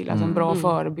vända sig till. Alltså en bra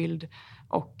förebild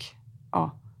och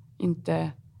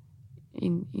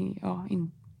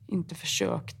inte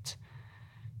försökt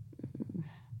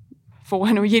få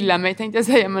henne att gilla mig, tänkte jag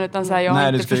säga, men utan så här, jag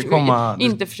har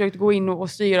inte försökt gå in och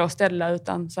styra och ställa,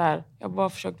 utan så här, jag har bara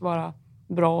försökt vara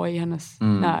bra i hennes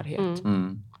närhet.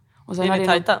 Och sen är ni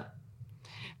tajta?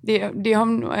 Det har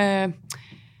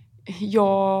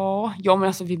men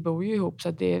alltså vi bor ju ihop så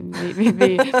att men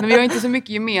vi har inte så mycket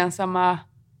gemensamma.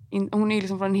 Hon är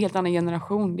liksom från en helt annan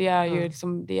generation. Det är ju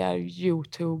liksom, det är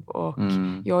YouTube och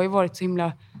jag har ju varit så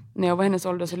himla, när jag var hennes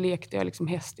ålder så lekte jag liksom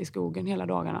häst i skogen hela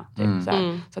dagarna typ,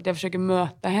 så att jag försöker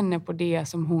möta henne på det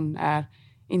som hon är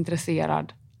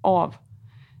intresserad av.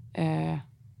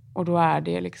 Och då är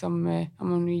det liksom,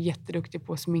 hon är jätteduktig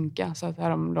på att sminka, så att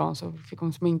häromdagen så fick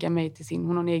hon sminka mig till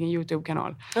hon har en egen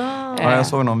YouTube-kanal. Ja, jag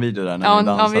såg någon video där när vi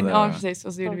dansade. Ja, precis.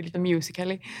 Och så gjorde vi lite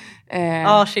Musical.ly.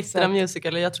 Den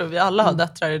Musical.ly. Jag tror vi alla har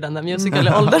döttrar i den där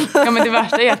Musical.ly-åldern. Ja, men det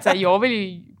värsta är att så här, jag vill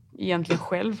ju egentligen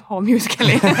själv ha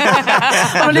Musical.ly. Men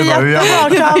det är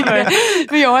jättebra.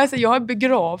 Men jag har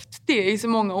begravt det i så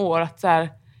många år att så här,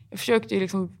 jag försökte ju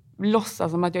liksom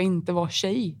låtsas som att jag inte var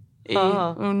tjej.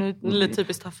 Lite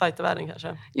typiskt tough fight i världen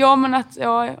kanske. Ja, men att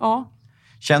ja.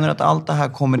 Känner du att allt det här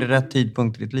kommer i rätt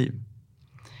tidpunkt i ditt liv?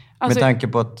 Med tanke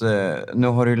på att nu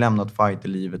har du lämnat fight i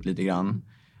livet lite grann.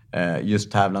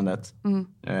 Just tävlandet.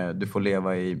 Du får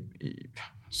leva i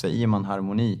säger man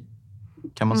harmoni?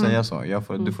 Kan man säga så?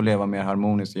 Du får leva mer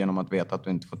harmoniskt genom att veta att du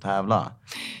inte får tävla.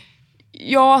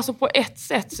 Ja, alltså på ett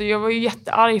sätt så jag var ju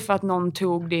jättearg för att någon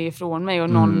tog det ifrån mig och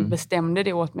någon bestämde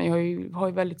det åt mig. Jag har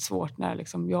ju väldigt svårt när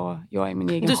liksom, jag är min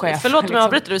egen chef. Förlåt liksom. mig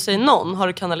avbryter, du säger någon. Har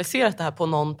du kanaliserat det här på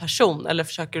någon person? Eller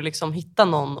försöker du liksom hitta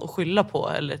någon att skylla på?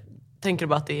 Eller tänker du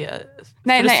bara att det är...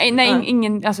 Nej,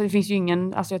 ingen, alltså det finns ju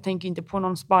ingen, alltså jag tänker inte på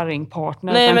någon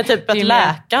sparringpartner. Nej, men typ att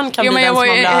läkaren kan bli den som man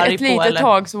blir arg på. Ett litet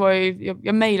tag så var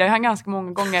jag mejlade han ganska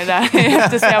många gånger där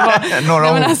efter så jag var...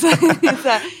 Några år. Alltså,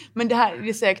 men det här det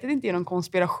är säkert inte någon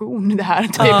konspiration det här.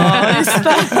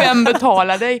 Typ. Vem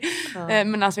betalar dig?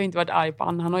 Men alltså jag har inte varit arg på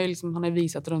han har ju liksom, han har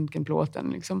visat röntgenplåten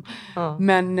liksom.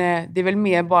 Men det är väl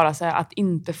mer bara så här, att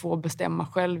inte få bestämma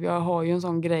själv. Jag har ju en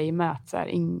sån grej med att så här,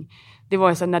 det var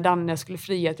ju så här, när Danne skulle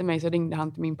fria till mig så ringde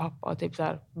han till min pappa och typ så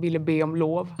här, ville be om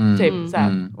lov. Typ, så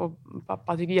här. Och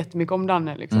pappa tycker jättemycket om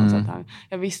Danne. Liksom, så att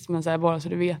jag visste, men så här, bara så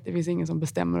du vet, det finns ingen som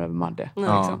bestämmer över Madde.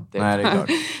 Liksom, typ. Nej, det är klart.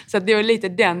 Så att det var lite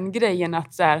den grejen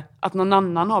att, så här, att någon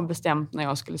annan har bestämt när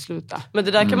jag skulle sluta. Men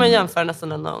det där kan man jämföra nästan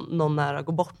när någon nära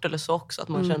går bort eller så också. Att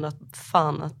man känner att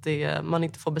fan att man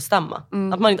inte får bestämma.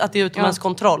 Att det är utom ens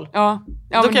kontroll. Ja.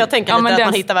 Då kan jag tänka lite att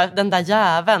man hittar den där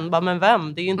jäveln. Bara, men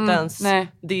vem? Det är ju inte ens... Nej.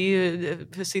 Det är ju,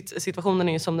 situationen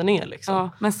är ju som den är liksom. Ja,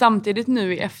 men samtidigt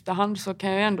nu i efterhand så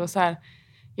kan jag ändå så här,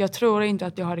 jag tror inte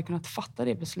att jag hade kunnat fatta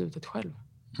det beslutet själv.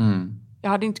 Jag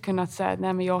hade inte kunnat säga,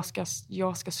 nej men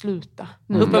jag ska sluta.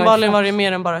 Uppenbarligen var det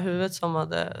mer än bara huvudet som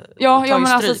hade ja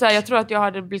men alltså så här, jag tror att jag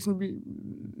hade liksom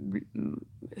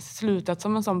slutat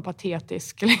som en sån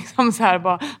patetisk liksom så här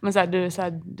bara, men så här, du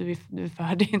är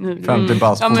färdig nu. 50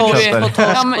 pass ja, men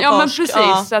precis,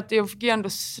 Ja. Så att jag fick ju ändå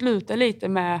sluta lite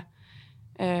med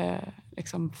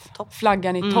liksom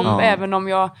flaggan i topp, även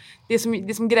om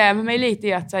det som gräver mig lite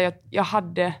är att så här, jag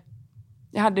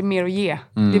hade mer att ge.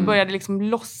 Det började liksom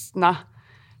lossna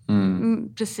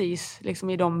precis liksom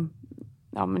i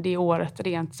men det året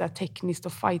rent så här, tekniskt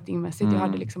och fightingmässigt. Jag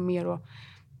hade liksom mer att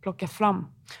plocka fram.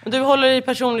 Du håller i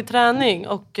personlig träning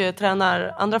och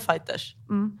tränar andra fighters.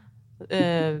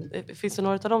 Finns det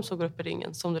några av dem som går upp i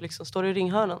ringen som du liksom står i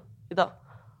ringhörnan idag?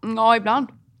 Ja, ibland.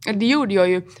 Det gjorde jag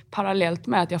ju parallellt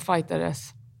med att jag fightades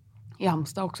i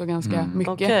Halmstad också ganska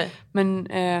mycket. Okay. Men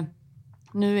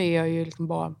nu är jag ju liksom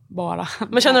bara.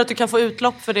 Men känner du att du kan få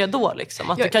utlopp för det då?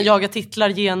 Liksom? Att du kan jaga titlar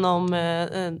genom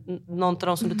någon av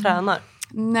dem som du tränar?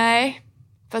 Nej,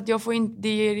 för att det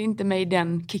ger inte mig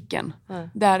den kicken.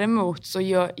 Däremot så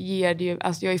ger det ju,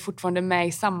 alltså jag är fortfarande med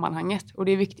i sammanhanget. Och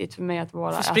det är viktigt för mig att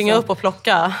vara... Få springa upp och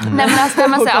plocka. Nej, men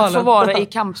alltså, att få vara i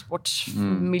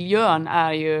kampsportsmiljön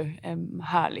är ju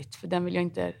härligt. För den vill jag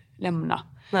inte lämna.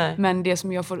 Nej. Men det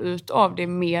som jag får ut av det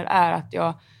mer är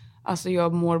att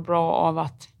jag mår bra av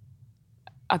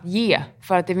att ge.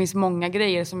 För att det finns många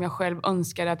grejer som jag själv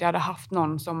önskade att jag hade haft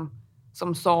någon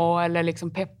som sa eller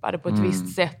liksom peppade på ett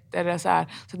visst sätt. Eller så här.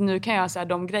 Så att nu kan jag säga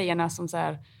de grejerna som så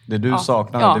här... Det du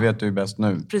saknar, det vet du bäst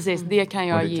nu. Previs, det kan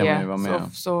jag ge.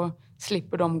 Så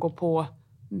slipper de gå på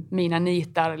mina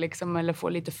nitar liksom, eller få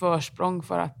lite försprång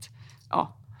för att...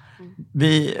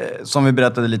 Vi, som vi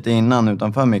berättade lite innan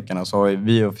utanför mickarna, så har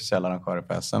vi officiella arrangörer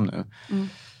för SM nu.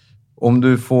 Om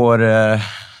du får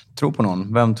tro på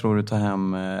någon, vem tror du tar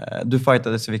hem... Du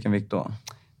fightades i vilken vikt då?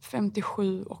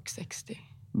 57 och 60.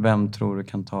 Vem tror du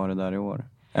kan ta det där i år?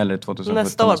 Eller 2017?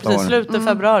 Nästa år, precis. Slutet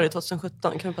februari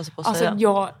 2017 kan vi passa på att säga.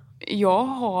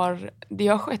 Det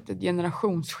har skett ett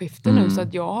generationsskifte nu, så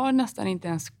att jag har nästan inte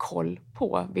ens koll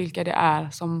på vilka det är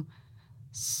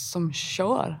som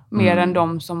kör. Mer än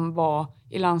de som var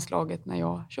i landslaget när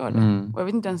jag körde. Och jag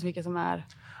vet inte ens vilka som är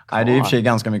kvar. Nej, det är i och för sig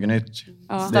ganska mycket nytt.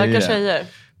 Ja. Starka tjejer.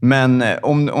 Men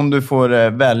om du får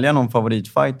välja någon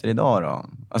favoritfighter idag då?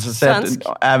 Alltså,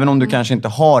 även om du kanske inte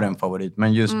har en favorit,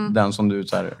 men just den som du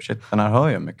så här, shit, den här hör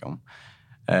jag mycket om.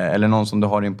 Eller någon som du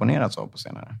har imponerats av på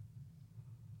senare.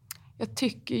 Jag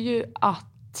tycker ju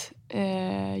att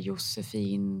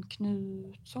Josefin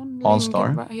Knutsson,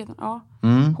 Allstar. Ja.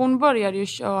 Hon började ju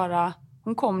köra.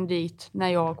 Hon kom dit när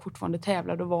jag fortfarande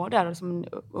tävlade och var där som en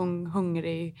ung,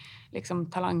 hungrig,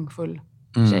 liksom talangfull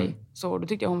tjej. Så då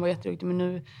tyckte jag hon var jätteduktig.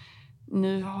 Men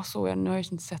nu har jag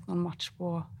inte sett någon match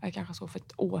på, jag kanske så för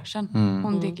ett år sedan.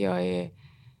 Hon tycker jag är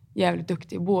jävligt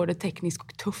duktig, både teknisk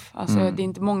och tuff. Alltså det är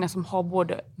inte många som har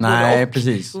både och.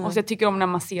 Precis. Och så jag tycker om när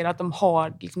man ser att de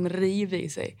har liksom riv i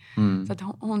sig. Så att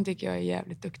hon tycker jag är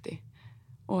jävligt duktig.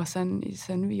 Och sen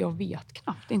jag vet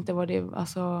knappt inte vad det...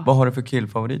 Alltså... Vad har du för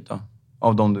killfavorit då?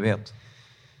 Av dem du vet?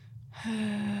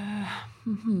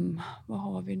 Vad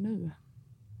har vi nu?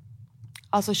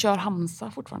 Alltså kör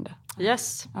Hamza fortfarande?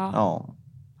 Yes. Ja.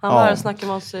 Han var här och snackade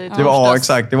med oss i torsdags. Ja,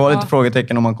 exakt. Det var lite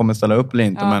frågetecken om man kommer ställa upp eller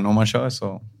inte. Men om man kör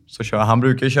så kör. Han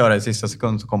brukar ju köra i sista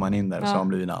sekund så kommer han in där och så har han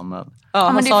blivit anmäld. Ja,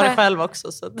 han sa det själv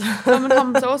också. Så. Ja, men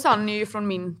Hamza och Sanny är ju från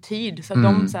min tid. Så att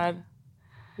de så här...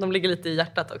 De ligger lite i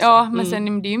hjärtat också. Ja, men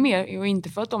sen det är ju mer, och inte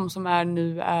för att de som är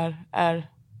nu är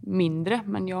mindre,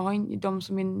 men jag har de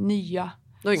som är nya.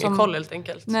 Du har ingen koll helt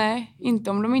enkelt. Nej,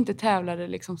 inte om de inte tävlade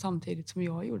liksom samtidigt som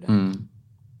jag gjorde.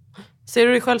 Ser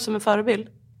du dig själv som en förebild?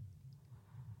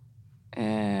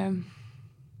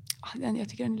 Jag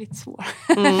tycker den är lite svår.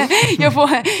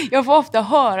 Jag får ofta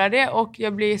höra det och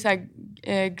jag blir så här,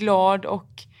 glad och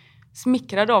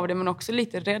smickrad av det, men också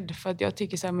lite rädd för att jag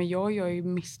tycker så här, men jag gör ju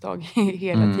misstag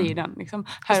hela tiden liksom.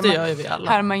 Det gör ju vi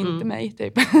alla. Härma inte mig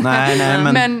typ.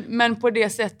 Nej, men på det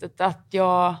sättet att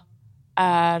jag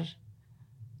är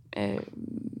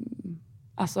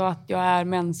alltså att jag är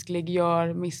mänsklig,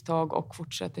 gör misstag och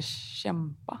fortsätter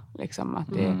kämpa liksom, att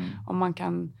det, om man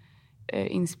kan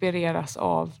inspireras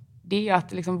av det,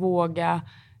 att liksom våga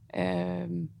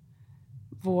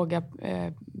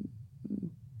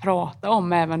prata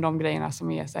om även de grejerna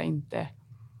som är så här, inte,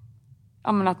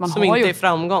 ja, men att man som har inte gjort. är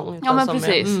framgång. Ja, men som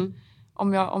precis. Är,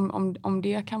 om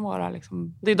det kan vara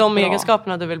liksom det är de bra.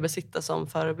 egenskaperna du vill besitta som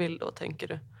förebild då, tänker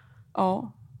du?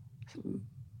 Ja.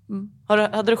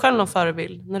 Hade du själv någon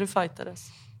förebild när du fightades?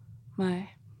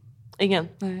 Nej. Ingen?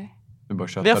 Nej.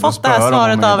 Vi har fått det här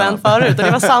svaret av en förut och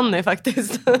det var Sanny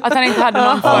faktiskt. Att han inte hade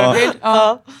någon förebild?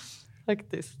 Ja,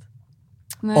 faktiskt.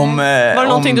 Var det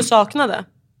någonting du saknade?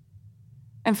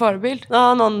 En förebild?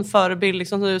 Ja, någon förebild.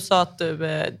 Liksom, du sa att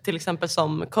du till exempel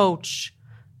som coach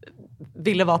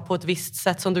ville vara på ett visst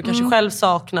sätt som du kanske själv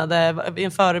saknade.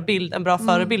 En förebild, en bra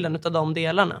förebild utav de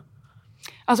delarna.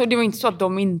 Alltså det var inte så att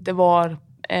de inte var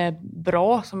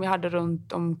bra som jag hade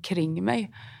runt omkring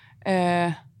mig.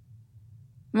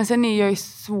 Men sen är jag ju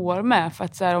svår med för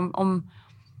att så här, om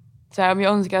jag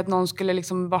önskar att någon skulle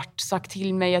liksom varit sagt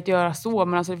till mig att göra så,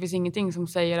 men alltså det finns ingenting som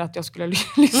säger att jag skulle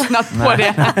lyssnat på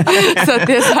det. Så att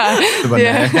det är så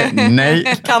här.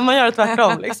 Nej. Kan man göra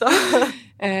tvärtom liksom?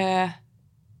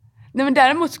 Nej, men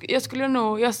däremot jag skulle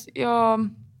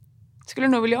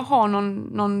nog vilja ha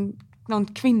någon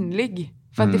kvinnlig,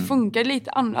 för att det funkar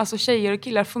lite alltså tjejer och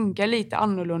killar funkar lite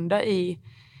annorlunda i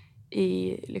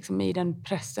den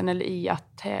pressen, eller i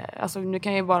att alltså nu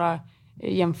kan jag bara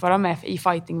jämföra med i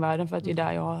fightingvärlden för att det är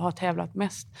där jag har tävlat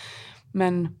mest,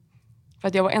 men för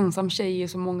att jag var ensam tjej i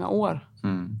så många år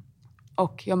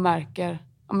och jag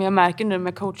märker nu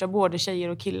med coachar både tjejer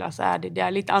och killar så är det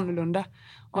är lite annorlunda,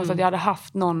 och så att jag hade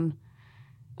haft någon,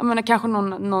 jag menar kanske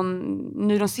någon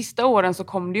nu de sista åren så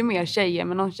kom det ju mer tjejer,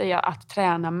 men någon tjej att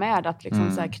träna med, att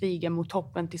liksom så här kriga mot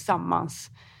toppen tillsammans,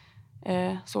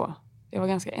 så jag var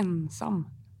ganska ensam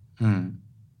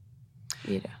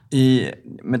i det.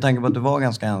 Med tanke på att du var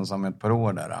ganska ensam ett par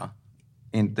år där,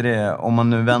 inte det, om man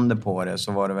nu vänder på det,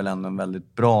 så var det väl ändå en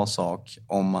väldigt bra sak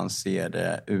om man ser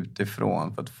det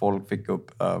utifrån, för att folk fick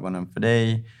upp ögonen för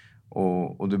dig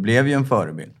och du blev ju en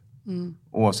förebild.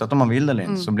 Oavsett om man vill eller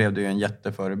inte så blev du ju en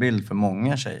jätteförebild för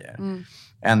många tjejer.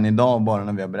 Än idag, bara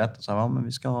när vi har berättat så här, men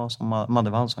vi ska ha som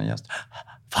Madeleine som gäst.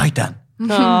 Fighten!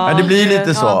 Ja, det blir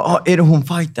lite så. Är det hon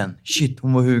fighten? Shit,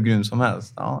 hon var hur grym som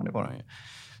helst. Ja, det var hon ju.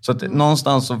 Så att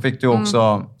någonstans så fick du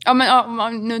också... Ja,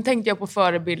 men nu tänkte jag på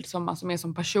förebild som är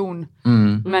som person.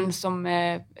 Men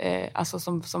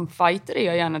som fighter är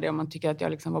jag gärna det, om man tycker att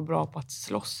jag liksom var bra på att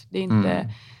slåss. Det är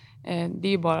inte... det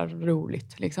är ju bara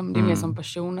roligt. Liksom. Det är mer som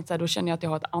person. Att, så här, då känner jag att jag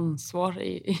har ett ansvar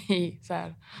i så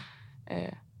här...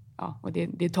 och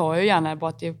det tar jag gärna, bara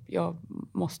att jag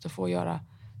måste få göra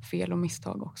fel och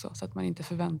misstag också. Så att man inte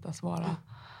förväntas vara...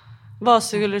 Vad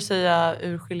skulle du säga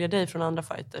urskiljer dig från andra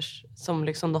fighters? Som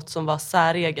liksom något som var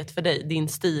säreget för dig, din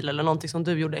stil, eller någonting som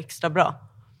du gjorde extra bra?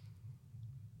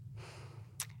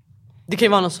 Det kan ju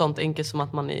vara något sånt enkelt som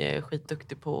att man är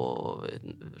skitduktig på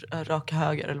raka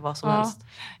höger eller vad som helst.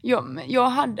 Jag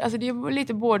hade, alltså det var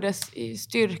lite både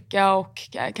styrka och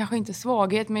kanske inte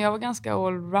svaghet, men jag var ganska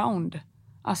allround.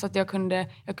 Alltså att jag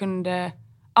kunde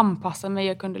anpassa mig,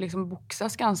 jag kunde liksom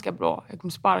boxas ganska bra. Jag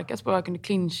kunde sparkas bra, jag kunde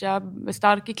clincha,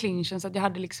 stark i clinchen, så att jag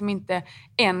hade liksom inte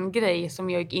en grej som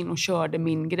jag gick in och körde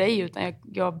min grej, utan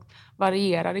jag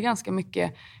varierade ganska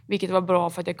mycket, vilket var bra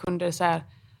för att jag kunde så här,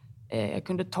 jag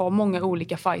kunde ta många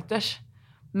olika fighters.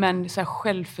 Men så här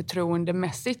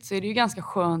självförtroendemässigt så är det ju ganska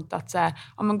skönt att så här,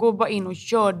 ja, men gå bara in och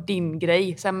kör din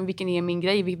grej. Så här, men vilken är min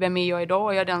grej? Vem är jag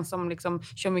idag? Är jag den som liksom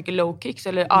kör mycket low kicks,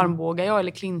 eller armbågar jag,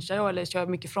 eller clinchar jag, eller kör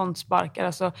mycket frontsparkar?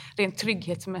 Alltså rent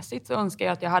trygghetsmässigt så önskar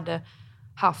jag att jag hade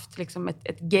haft liksom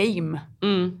ett game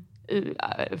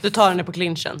Du tar henne på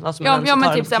clinchen? Men typ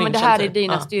såhär, men det här är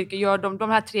dina styrkor. De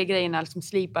här 3 grejerna liksom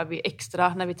slipar vi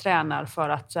extra när vi tränar för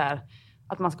att, så här,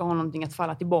 att man ska ha någonting att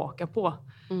falla tillbaka på.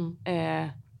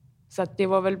 Så att det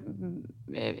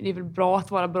är väl bra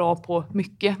att vara bra på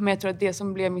mycket. Men jag tror att det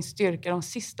som blev min styrka de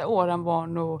sista åren var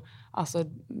nog alltså,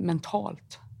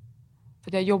 mentalt.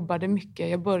 För jag jobbade mycket.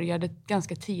 Jag började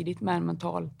ganska tidigt med en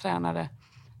mental tränare.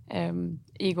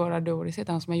 Igor Adoris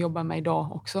heter han som jag jobbar med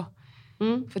idag också.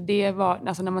 För det var,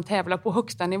 alltså när man tävlar på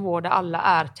högsta nivå där alla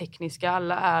är tekniska,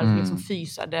 alla är liksom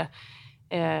fysade.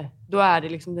 Då är det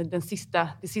liksom det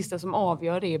sista som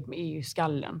avgör är ju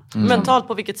skallen. Mentalt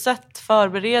på vilket sätt?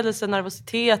 Förberedelse,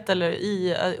 nervositet eller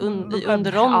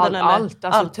under ronden? Allt.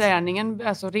 Alltså träningen,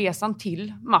 alltså resan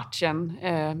till matchen.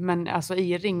 Men alltså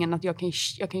i ringen att jag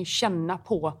kan ju känna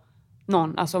på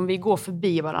någon. Alltså om vi går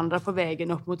förbi varandra på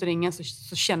vägen upp mot ringen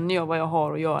så känner jag vad jag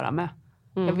har att göra med.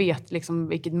 Jag vet liksom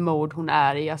vilket mode hon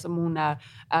är i. Alltså hon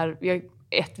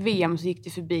ett VM så gick det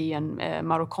förbi en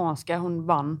marockanska. Hon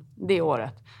vann det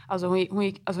året. Alltså hon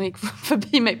gick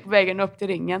förbi mig på vägen upp till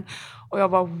ringen. Och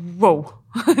jag bara wow.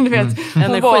 Du vet,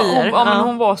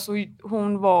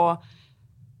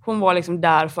 hon var liksom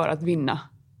där för att vinna.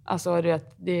 Alltså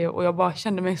och jag bara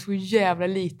kände mig så jävla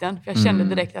liten. För jag kände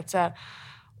direkt att så här,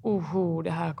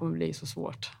 det här kommer bli så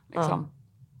svårt. Liksom. Ja.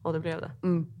 Och det blev det.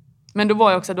 Men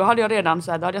då hade jag redan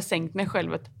så här, då hade jag sänkt mig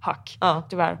själv ett hack,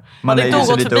 tyvärr. Om det inte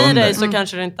gått förbi dig så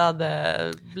kanske det inte hade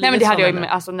blivit. Nej, men det hade jag ju,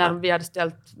 alltså när vi hade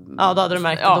ställt. Ja, då hade du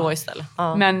märkt det då istället.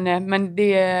 Ja. Men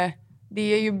det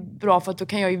är ju bra för att då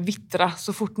kan jag ju vittra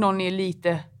så fort någon är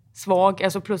lite svag.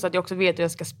 Alltså plus att jag också vet hur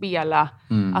jag ska spela.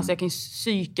 Alltså jag kan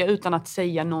psyka utan att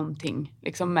säga någonting.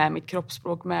 Liksom med mitt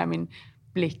kroppsspråk, med min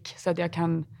blick. Så att jag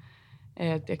kan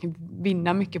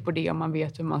vinna mycket på det om man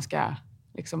vet hur man ska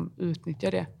liksom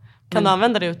utnyttja det. Kan du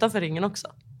använda det utanför ringen också?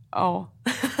 Ja.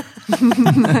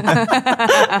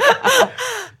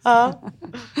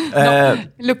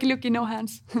 Looky, no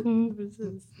hands.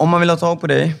 Precis. Om man vill ha tag på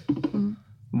dig,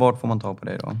 vart får man tag på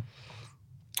dig då?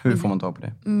 Hur får man tag på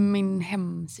dig? Min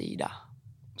hemsida.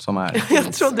 Som är?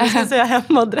 Jag trodde du skulle säga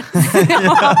hemadress.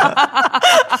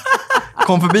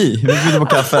 Kom förbi, vi bjuder på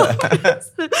kaffe.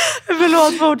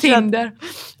 Förlåt, fortsätt. Tinder.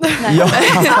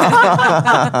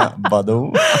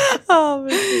 Badoo.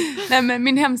 Nej, men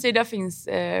min hemsida finns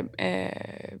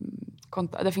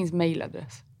det finns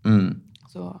mailadress.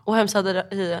 Och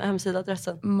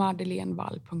hemsidaadressen?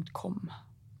 madeleineVall.com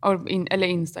eller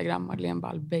Instagram, Madeleine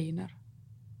Vall Beijner.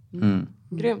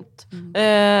 Grymt.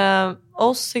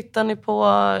 Oss hittar ni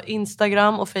på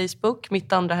Instagram och Facebook,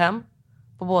 Mitt andra hem,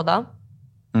 på båda.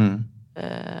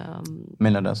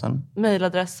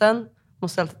 Mailadressen.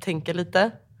 Måste alltid tänka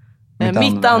lite.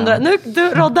 Mitt andra hem. Nu,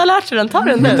 Rodda lärt sig den. Ta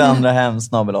den nu. Mitt andra hem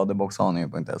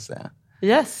 @deboxhaninge.se.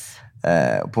 Yes.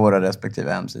 På våra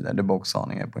respektive hemsidor.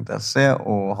 deboxhaninge.se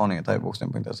och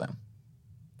haningetaiboxning.se.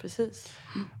 Precis.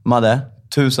 Madde,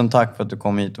 tusen tack för att du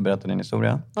kom hit och berättade din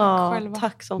historia. Ja,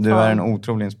 tack som fan. Du är en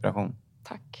otrolig inspiration.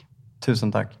 Tack.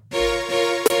 Tusen tack.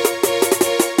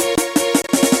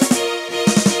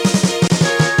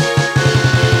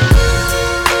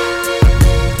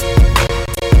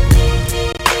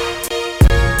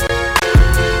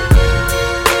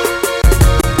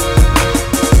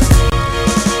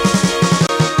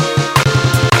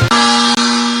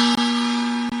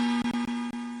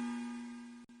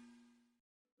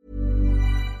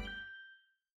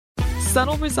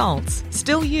 Subtle results,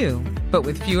 still you, but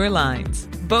with fewer lines.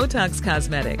 Botox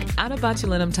Cosmetic, out of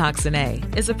botulinum toxin A,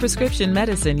 is a prescription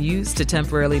medicine used to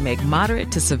temporarily make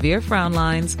moderate to severe frown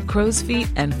lines, crow's feet,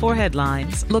 and forehead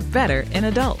lines look better in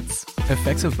adults.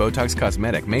 Effects of Botox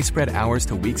Cosmetic may spread hours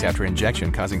to weeks after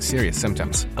injection, causing serious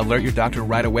symptoms. Alert your doctor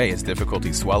right away as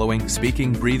difficulty swallowing,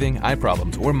 speaking, breathing, eye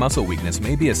problems, or muscle weakness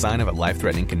may be a sign of a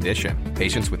life-threatening condition.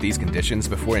 Patients with these conditions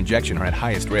before injection are at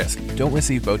highest risk. Don't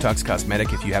receive Botox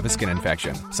Cosmetic if you have a skin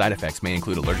infection. Side effects may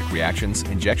include allergic reactions,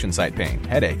 injection site pain,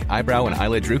 headache, eyebrow and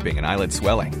eyelid drooping, and eyelid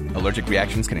swelling. Allergic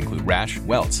reactions can include rash,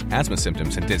 welts, asthma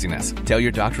symptoms, and dizziness. Tell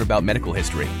your doctor about medical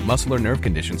history, muscle or nerve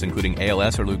conditions including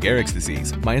ALS or Lou Gehrig's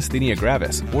disease, myasthenia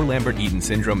gravis, or Lambert-Eaton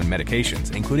syndrome, and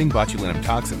medications, including botulinum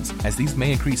toxins, as these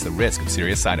may increase the risk of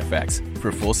serious side effects.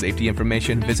 For full safety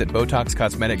information, visit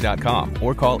BotoxCosmetic.com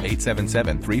or call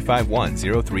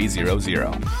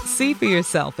 877-351-0300. See for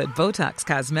yourself at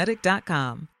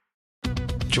BotoxCosmetic.com.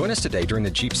 Join us today during the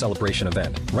Jeep Celebration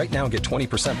event. Right now, get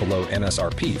 20% below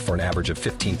MSRP for an average of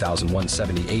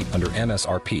 $15,178 under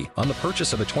MSRP on the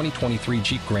purchase of a 2023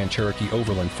 Jeep Grand Cherokee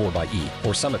Overland 4xE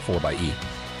or Summit 4xE.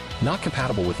 Not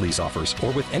compatible with lease offers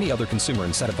or with any other consumer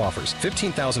incentive offers.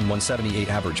 15,178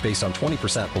 average based on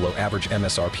 20% below average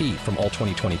MSRP from all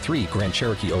 2023 Grand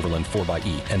Cherokee Overland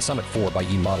 4xE and Summit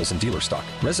 4xE models in dealer stock.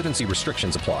 Residency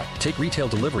restrictions apply. Take retail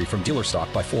delivery from dealer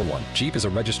stock by 4/1. Jeep is a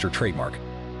registered trademark.